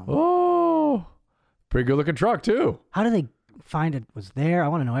awesome. Oh, pretty good looking truck too. How do they find it was there? I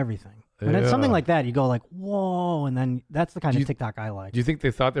want to know everything. When it's something Yeah. like that, you go like, whoa, and then that's the kind of TikTok I like. Do you think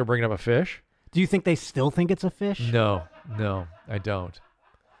they thought they were bringing up a fish? Do you think they still think it's a fish? No, I don't.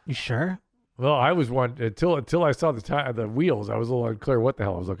 You sure? Well, I was one until I saw the wheels. I was a little unclear what the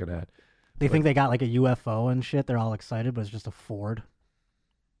hell I was looking at. They think they got like a UFO and shit. They're all excited, but it's just a Ford.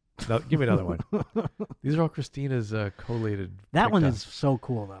 No, give me another one. These are all Christina's collated. That one TikToks. is so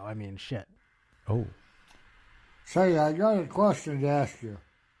cool, though. I mean, shit. Oh. Say, I got a question to ask you.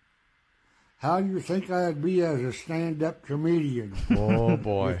 How do you think I'd be as a stand-up comedian? Oh,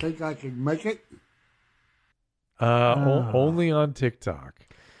 boy. You think I could make it? Only on TikTok.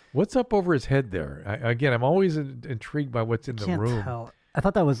 What's up over his head there? Again, I'm always intrigued by what's in the Can't room. tell. I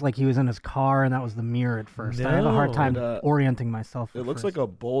thought that was like he was in his car and that was the mirror at first. I have a hard time orienting myself. It looks like a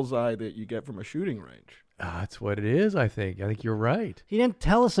bullseye that you get from a shooting range. That's what it is, I think. I think you're right. He didn't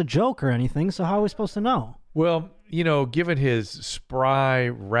tell us a joke or anything, so how are we supposed to know? Well, given his spry,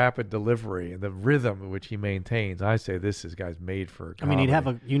 rapid delivery and the rhythm which he maintains, I say this guy's made for comedy. I mean, he'd have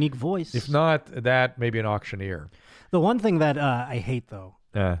a unique voice. If not that, maybe an auctioneer. The one thing that I hate, though,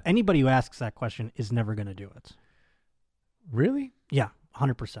 anybody who asks that question is never going to do it. Really? Yeah,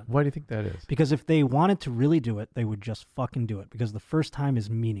 100%. Why do you think that is? Because if they wanted to really do it, they would just fucking do it, because the first time is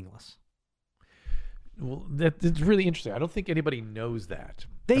meaningless. Well, that's really interesting. I don't think anybody knows that.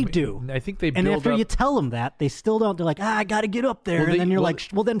 They do. I think they And build after up... you tell them that, they still don't. They're like, I got to get up there. Well, and they- then you're well, like,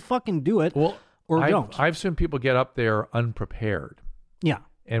 well, then fucking do it. Or don't. I've seen people get up there unprepared. Yeah.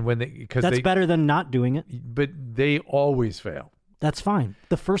 And when because That's better than not doing it. But they always fail. That's fine.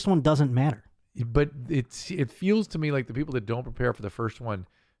 The first one doesn't matter. But it feels to me like the people that don't prepare for the first one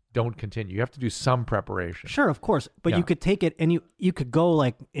don't continue. You have to do some preparation. Sure, of course. But Yeah. you could take it and you could go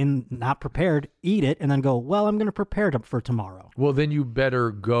like in not prepared, eat it, and then go, well, I'm going to prepare for tomorrow. Well, then you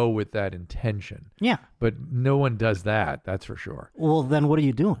better go with that intention. Yeah. But no one does that. That's for sure. Well, then what are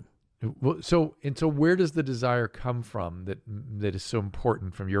you doing? Well, so where does the desire come from that is so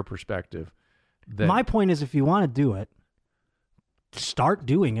important from your perspective? That My point is, if you want to do it, start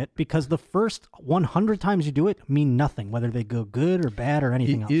doing it, because the first 100 times you do it mean nothing, whether they go good or bad or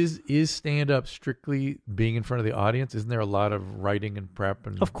anything else. is stand up strictly being in front of the audience? Isn't there a lot of writing and prep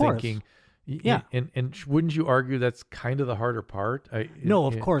and Of course. thinking? Yeah. And wouldn't you argue that's kind of the harder part? No,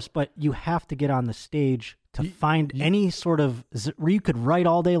 of course, but you have to get on the stage to find any sort of where you could write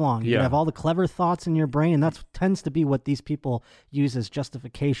all day long. You Yeah. could have all the clever thoughts in your brain, and that tends to be what these people use as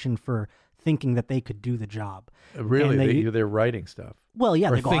justification for thinking that they could do the job. Really, And they're writing stuff. Well,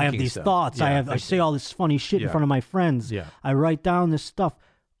 yeah, Or they go, I have thinking these stuff. thoughts. Yeah, I say all this funny shit in Yeah. front of my friends. Yeah. I write down this stuff.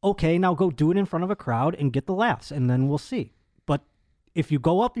 Okay, now go do it in front of a crowd and get the laughs, and then we'll see. But if you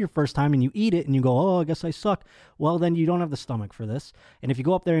go up your first time and you eat it and you go, oh, I guess I suck, well, then you don't have the stomach for this. And if you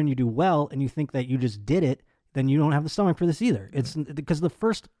go up there and you do well and you think that you just did it, then you don't have the stomach for this either. It's because the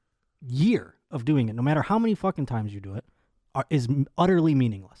first year of doing it, no matter how many fucking times you do it, is utterly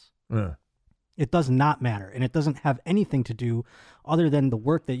meaningless. Yeah. It does not matter, and it doesn't have anything to do other than the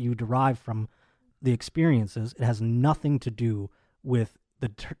work that you derive from the experiences. It has nothing to do with the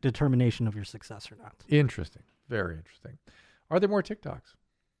determination of your success or not. Interesting. Very interesting. Are there more TikToks?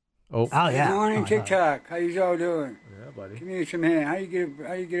 Oh, yeah. Good morning, Oh, TikTok. How you all doing? Yeah, buddy. Give me some hand. How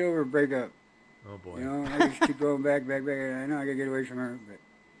you get over a breakup? Oh boy. You know, I just keep going back. I know I gotta get away from her, but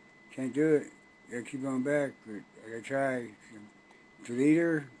can't do it. Gotta keep going back, but I gotta try to lead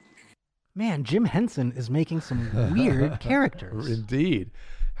her. Man, Jim Henson is making some weird characters. Indeed.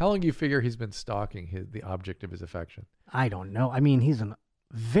 How long do you figure he's been stalking the object of his affection? I don't know. I mean, he's a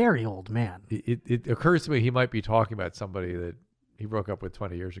very old man. It occurs to me he might be talking about somebody that he broke up with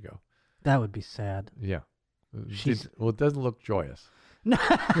 20 years ago. That would be sad. Yeah. She's- It doesn't look joyous.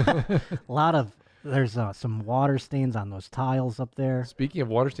 There's some water stains on those tiles up there. Speaking of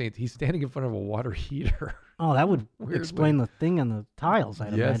water stains, he's standing in front of a water heater. Oh, that would Weirdly. explain the thing on the tiles,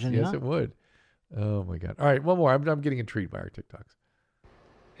 I'd imagine. Yes, yeah? it would. Oh my God. All right, one more. I'm getting intrigued by our TikToks.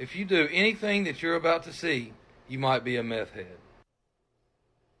 If you do anything that you're about to see, you might be a meth head.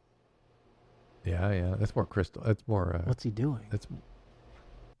 Yeah. That's more crystal. That's more. What's he doing? That's.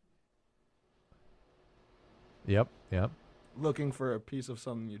 Yep. Looking for a piece of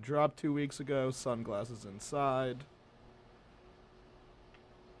something you dropped 2 weeks ago, sunglasses inside.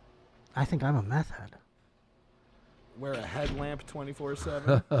 I think I'm a meth head. Wear a headlamp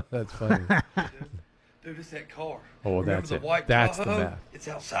 24/7. That's funny. Dude, it's that car. Oh, Remember that's the it. white That's the Tahoe? meth. It's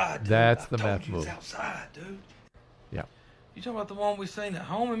outside, dude. That's I the told meth you move. It's outside, dude. Yeah. You talking about the one we seen at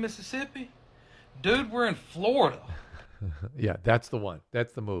home in Mississippi? Dude, we're in Florida. Yeah, that's the one.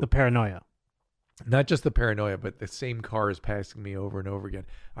 That's the move. The paranoia. Not just the paranoia, but the same car is passing me over and over again.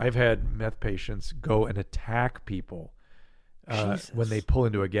 I've had meth patients go and attack people when they pull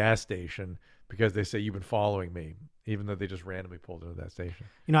into a gas station because they say, you've been following me, even though they just randomly pulled into that station.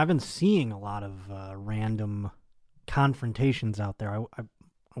 You know, I've been seeing a lot of random confrontations out there. I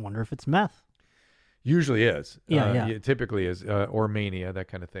wonder if it's meth. Usually is. Yeah. It typically is, or mania, that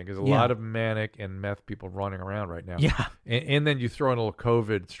kind of thing. There's a lot of manic and meth people running around right now. Yeah. And then you throw in a little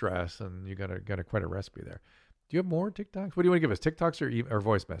COVID stress, and you got quite a recipe there. Do you have more TikToks? What do you want to give us, TikToks or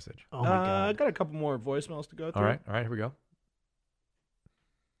voice message? Oh, my God. I got a couple more voicemails to go through. All right, here we go.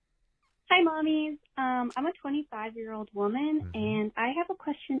 Hi, mommies. I'm a 25-year-old woman, and I have a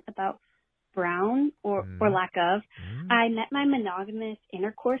question about Brown or lack of. I met my monogamous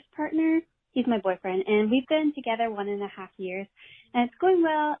intercourse partner. He's my boyfriend, and we've been together 1.5 years, and it's going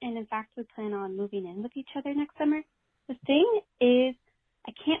well, and in fact, we plan on moving in with each other next summer. The thing is,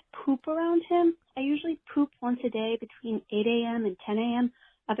 I can't poop around him. I usually poop once a day between 8 a.m. and 10 a.m.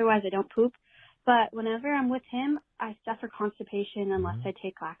 Otherwise, I don't poop. But whenever I'm with him, I suffer constipation unless I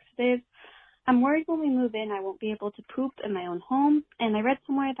take laxatives. I'm worried when we move in, I won't be able to poop in my own home. And I read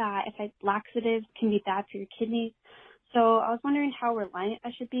somewhere that laxatives can be bad for your kidneys. So I was wondering how reliant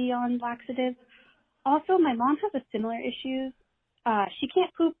I should be on laxatives. Also, my mom has a similar issue. She can't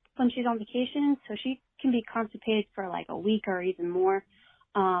poop when she's on vacation, so she can be constipated for like a week or even more.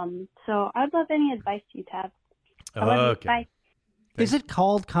 So I'd love any advice you'd have. I love you. Bye. Is it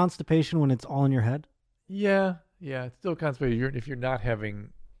called constipation when it's all in your head? Yeah, it's still constipated. If you're not having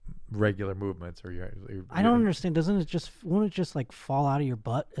regular movements, or you're I don't understand. Won't it just like fall out of your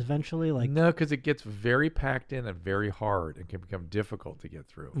butt eventually? Like no, because it gets very packed in and very hard and can become difficult to get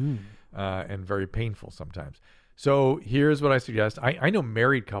through, and very painful sometimes. So here's what I suggest. I know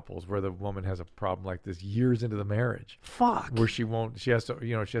married couples where the woman has a problem like this years into the marriage. Fuck. Where she has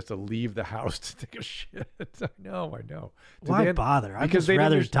to leave the house to take a shit. I know. Why bother? I'd just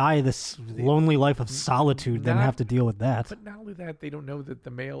rather die this lonely life of solitude than have to deal with that. But not only that, they don't know that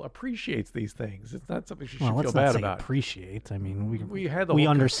the male appreciates these things. It's not something she should Well, feel let's bad not say about. appreciate. I mean, we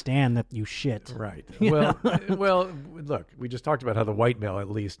understand that you shit. Right. You Well, know? well, look, we just talked about how the white male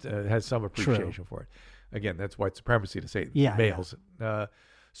at least has some appreciation for it. Again, that's white supremacy to say males.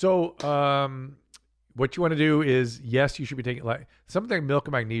 So what you want to do is, yes, you should be taking something like milk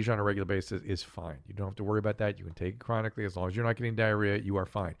and magnesia on a regular basis is fine. You don't have to worry about that. You can take it chronically as long as you're not getting diarrhea. You are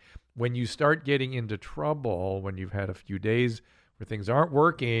fine. When you start getting into trouble, when you've had a few days where things aren't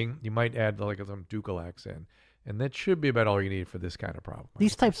working, you might add some Dulcolax in, and that should be about all you need for this kind of problem.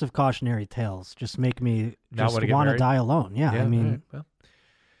 These types of cautionary tales just make me Not just wanna want to get die alone. Yeah, I mean. right, well.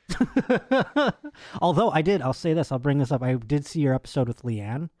 Although I'll say this, I'll bring this up. I did see your episode with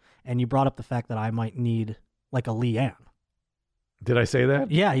Leanne, and you brought up the fact that I might need like a Leanne. Did I say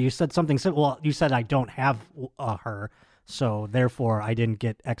that? Yeah, you said something. Well, you said I don't have her, so therefore I didn't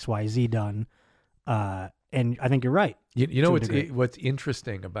get XYZ done. And I think you're right. You know what's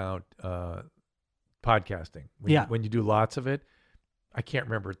interesting about podcasting? When you do lots of it, I can't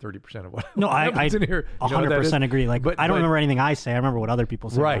remember 30% of what. No, I in here. 100% agree. Like, I don't remember anything I say. I remember what other people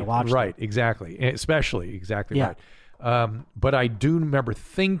say. When I watched right, it. exactly, right. But I do remember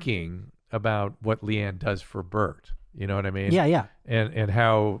thinking about what Leanne does for Bert. You know what I mean? Yeah. And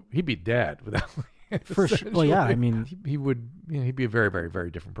how he'd be dead without Leanne. For sure. Well, yeah. I mean, he would. He'd be a very, very,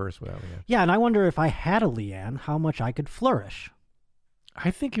 very different person without Leanne. Yeah, and I wonder if I had a Leanne, how much I could flourish. I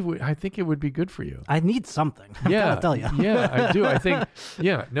think it would be good for you. I need something. I gotta tell you. Yeah, I do. I think.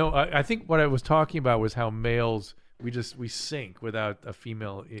 Yeah, no. I think what I was talking about was how males we sink without a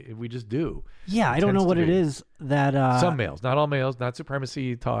female. We just do. Yeah, I don't know what it is that. Some males, not all males, not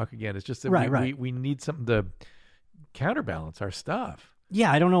supremacy talk. Again, it's just that we need something to counterbalance our stuff. Yeah,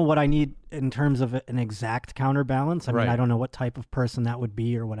 I don't know what I need in terms of an exact counterbalance. I mean, I don't know what type of person that would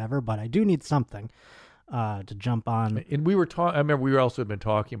be or whatever, but I do need something. To jump on, and we were talking. I remember we also had been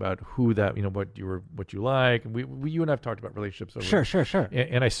talking about who that what you like, and you and I've talked about relationships. Sure.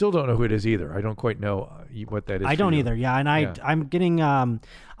 And I still don't know who it is either. I don't quite know what that is. I don't either. Yeah, and I'm getting. I'm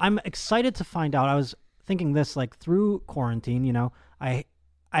excited to find out. I was thinking this through quarantine. I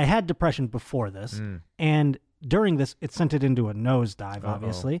had depression before this, and during this, it sent it into a nosedive,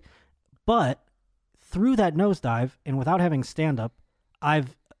 obviously. But through that nosedive, and without having stand up,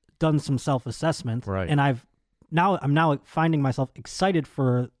 I've done some self-assessment, and I'm now finding myself excited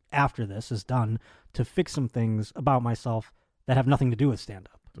for after this is done to fix some things about myself that have nothing to do with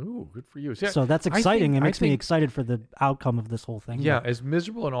stand-up. Ooh, good for you. See, So that's I exciting. think- It makes I me think- excited for the outcome of this whole thing. Yeah, But- as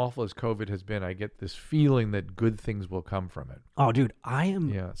miserable and awful as COVID has been, I get this feeling that good things will come from it. Oh, dude, I am.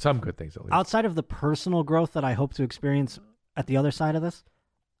 Yeah, some good things at least. Outside of the personal growth that I hope to experience at the other side of this,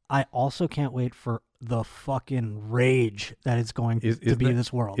 I also can't wait for the fucking rage that is going to be that-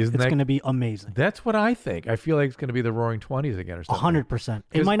 this world. isn't It's that- going to be amazing. That's what I think. I feel like it's going to be the Roaring Twenties again, or something. 100%.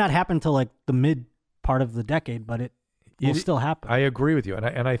 It 'Cause- might not happen till like the mid part of the decade, but it will still happen. I agree with you,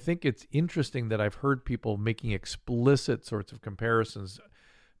 and I think it's interesting that I've heard people making explicit sorts of comparisons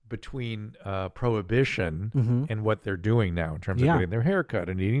between prohibition Mhm. and what they're doing now in terms of Yeah. getting their hair cut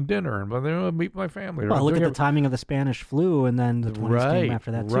and eating dinner and well, they meet my family. Well, look at Doing the timing of the Spanish flu, and then the 20s came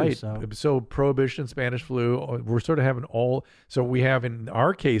after that too. Right. So prohibition, Spanish flu, we're sort of having all. So we have in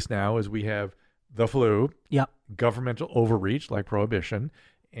our case now is we have the flu, Yep. governmental overreach like prohibition,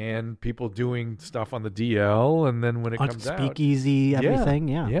 and people doing stuff on the DL, and then when it On comes speakeasy, out, everything,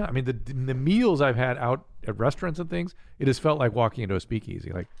 yeah. yeah. I mean the meals I've had out at restaurants and things, it has felt like walking into a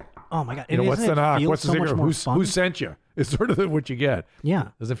speakeasy. Like, oh my god, you know, And what's doesn't the it knock? feel What's the so much secret? more Who fun? sent you? It's sort of what you get. Yeah.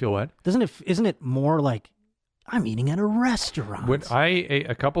 Doesn't it feel what? Isn't it more like I'm eating at a restaurant? When I ate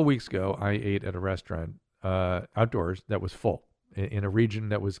a couple weeks ago, I ate at a restaurant outdoors that was full in a region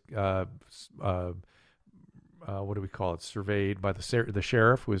that was what do we call it? Surveyed by the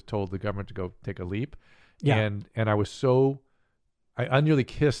sheriff, who was told the government to go take a leap. Yeah. And I nearly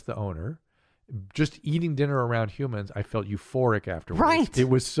kissed the owner. Just eating dinner around humans, I felt euphoric afterwards. Right. It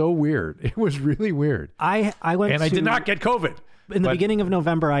was so weird. It was really weird. I went and to, I did not get COVID. In the but- beginning of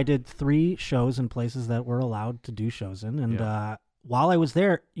November, I did 3 shows in places that were allowed to do shows in, and while I was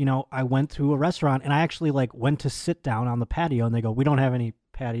there, I went to a restaurant, and I actually went to sit down on the patio, and they go, "We don't have any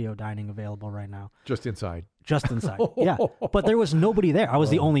patio dining available right now." Just inside. Just inside, yeah. But there was nobody there. I was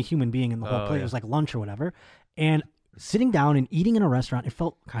the Oh. only human being in the whole Oh, place. yeah. It was like lunch or whatever, and sitting down and eating in a restaurant, it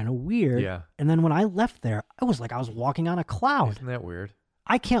felt kind of weird. Yeah. And then when I left there, I was like I was walking on a cloud. Isn't that weird?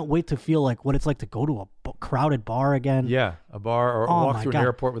 I can't wait to feel like what it's like to go to a crowded bar again. Yeah, a bar or Oh walk my through God. an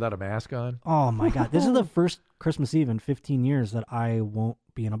airport without a mask on. Oh my God. This is the first Christmas Eve in 15 years that I won't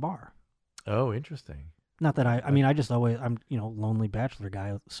be in a bar. Oh, interesting. Not that I mean, I just always, I'm, lonely bachelor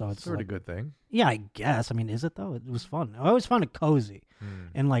guy. So it's Sort of like, good thing. Yeah, I guess. I mean, is it though? It was fun. I always found it cozy.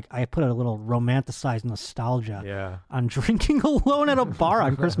 And I put a little romanticized nostalgia on drinking alone at a bar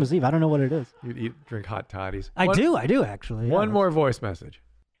on Christmas Eve. I don't know what it is. You drink hot toddies. I do actually. yeah. One more voice message.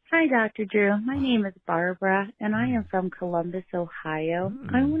 Hi, Dr. Drew. My name is Barbara, and I am from Columbus, Ohio.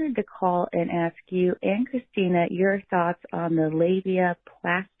 I wanted to call and ask you and Christina your thoughts on the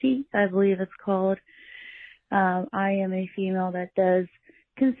labiaplasty, I believe it's called. I am a female that does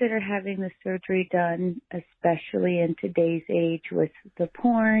consider having the surgery done, especially in today's age with the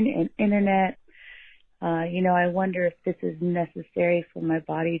porn and internet. I wonder if this is necessary for my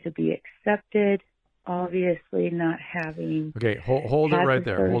body to be accepted. Obviously not having. Okay, hold it had right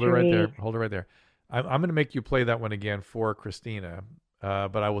the there. Hold it right there. surgery. Hold it right there. I'm going to make you play that one again for Christina,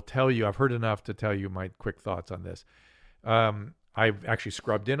 but I will tell you, I've heard enough to tell you my quick thoughts on this. I've actually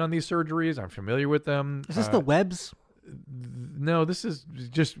scrubbed in on these surgeries. I'm familiar with them. Is this the webs? No, this is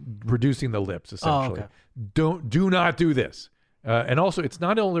just reducing the lips, essentially. okay. Do not do this. And also, it's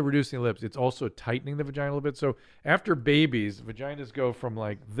not only reducing the lips, it's also tightening the vagina a little bit. So after babies, vaginas go from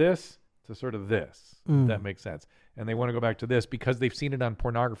like this to sort of this. If that makes sense. And they want to go back to this because they've seen it on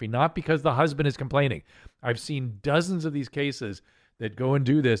pornography, not because the husband is complaining. I've seen dozens of these cases that go and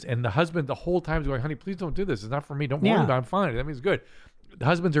do this, and the husband the whole time is going, "Honey, please don't do this. It's not for me. Don't worry Yeah. about it. I'm fine. That means good." The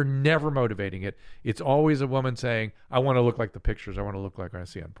husbands are never motivating it. It's always a woman saying, "I want to look like the pictures. I want to look like I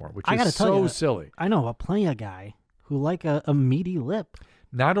see on porn," which I gotta is tell so you, silly. I know plenty of guy who like a meaty lip.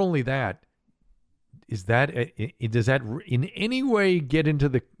 Not only that, does that in any way get into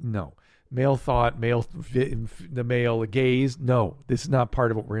the male thought, the male gaze? No, this is not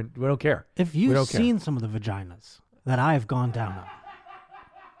part of what we're in. We don't care. If We you've don't care. seen some of the vaginas that I've gone down on,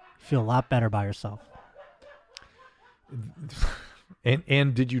 you feel a lot better by yourself.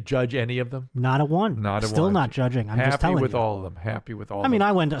 And did you judge any of them? Not a one. Not a Still one. not judging. I'm happy just telling with you. all of them. Happy with all. I of mean, them.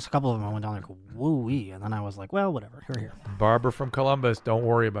 I went a couple of them. I went down there, go woo-wee, and then I was like, well, whatever. Here. Barbara from Columbus, don't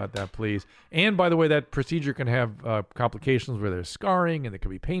worry about that, please. And by the way, that procedure can have complications where there's scarring and it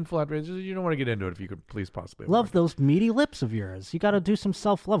can be painful afterwards. You don't want to get into it if you could please possibly. Love those meaty lips of yours. You got to do some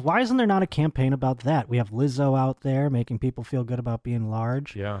self-love. Why isn't there not a campaign about that? We have Lizzo out there making people feel good about being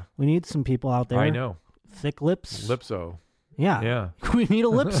large. Yeah. We need some people out there. I know. Thick lips. Lipso. Yeah. Yeah. We need a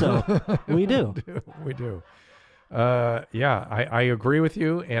lipso. We do. We do. Yeah, I agree with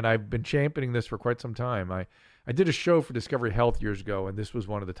you, and I've been championing this for quite some time. I did a show for Discovery Health years ago, and this was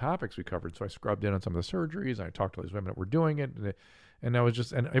one of the topics we covered. So I scrubbed in on some of the surgeries, and I talked to these women that were doing it, And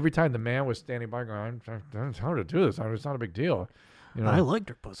every time the man was standing by going, I'm trying to do this. It's not a big deal. You know? I liked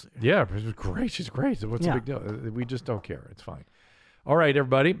her pussy. Yeah, it was great. She's great. So what's the big deal? We just don't care. It's fine. All right,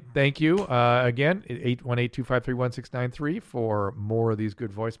 everybody. Thank you. Again, 818-253-1693 for more of these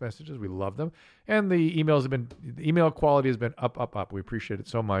good voice messages. We love them. And the email quality has been up. We appreciate it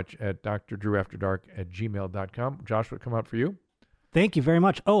so much at drdrewafterdark@gmail.com. Josh, what come out for you? Thank you very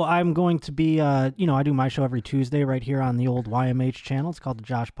much. Oh, I'm going to be, I do my show every Tuesday right here on the old YMH channel. It's called The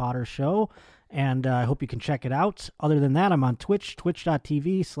Josh Potter Show, and I hope you can check it out. Other than that, I'm on Twitch,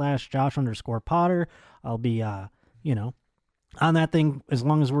 twitch.tv/Josh_Potter. I'll be, on that thing as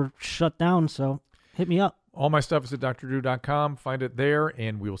long as we're shut down, so hit me up. All my stuff is at drdrew.com. Find it there,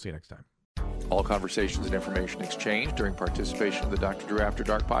 and we will see you next time. All conversations and information exchanged during participation in the Dr. Drew After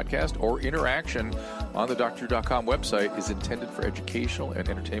Dark podcast or interaction on the drdrew.com website is intended for educational and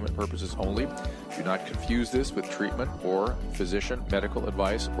entertainment purposes only. Do not confuse this with treatment or physician medical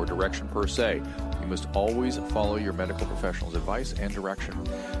advice or direction per se. You must always follow your medical professional's advice and direction.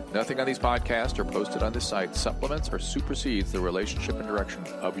 Nothing on these podcasts or posted on this site supplements or supersedes the relationship and direction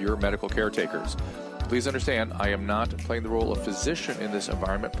of your medical caretakers. Please understand, I am not playing the role of physician in this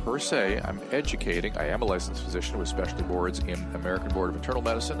environment per se. I'm educating. I am a licensed physician with specialty boards in American Board of Internal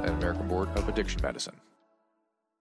Medicine and American Board of Addiction Medicine.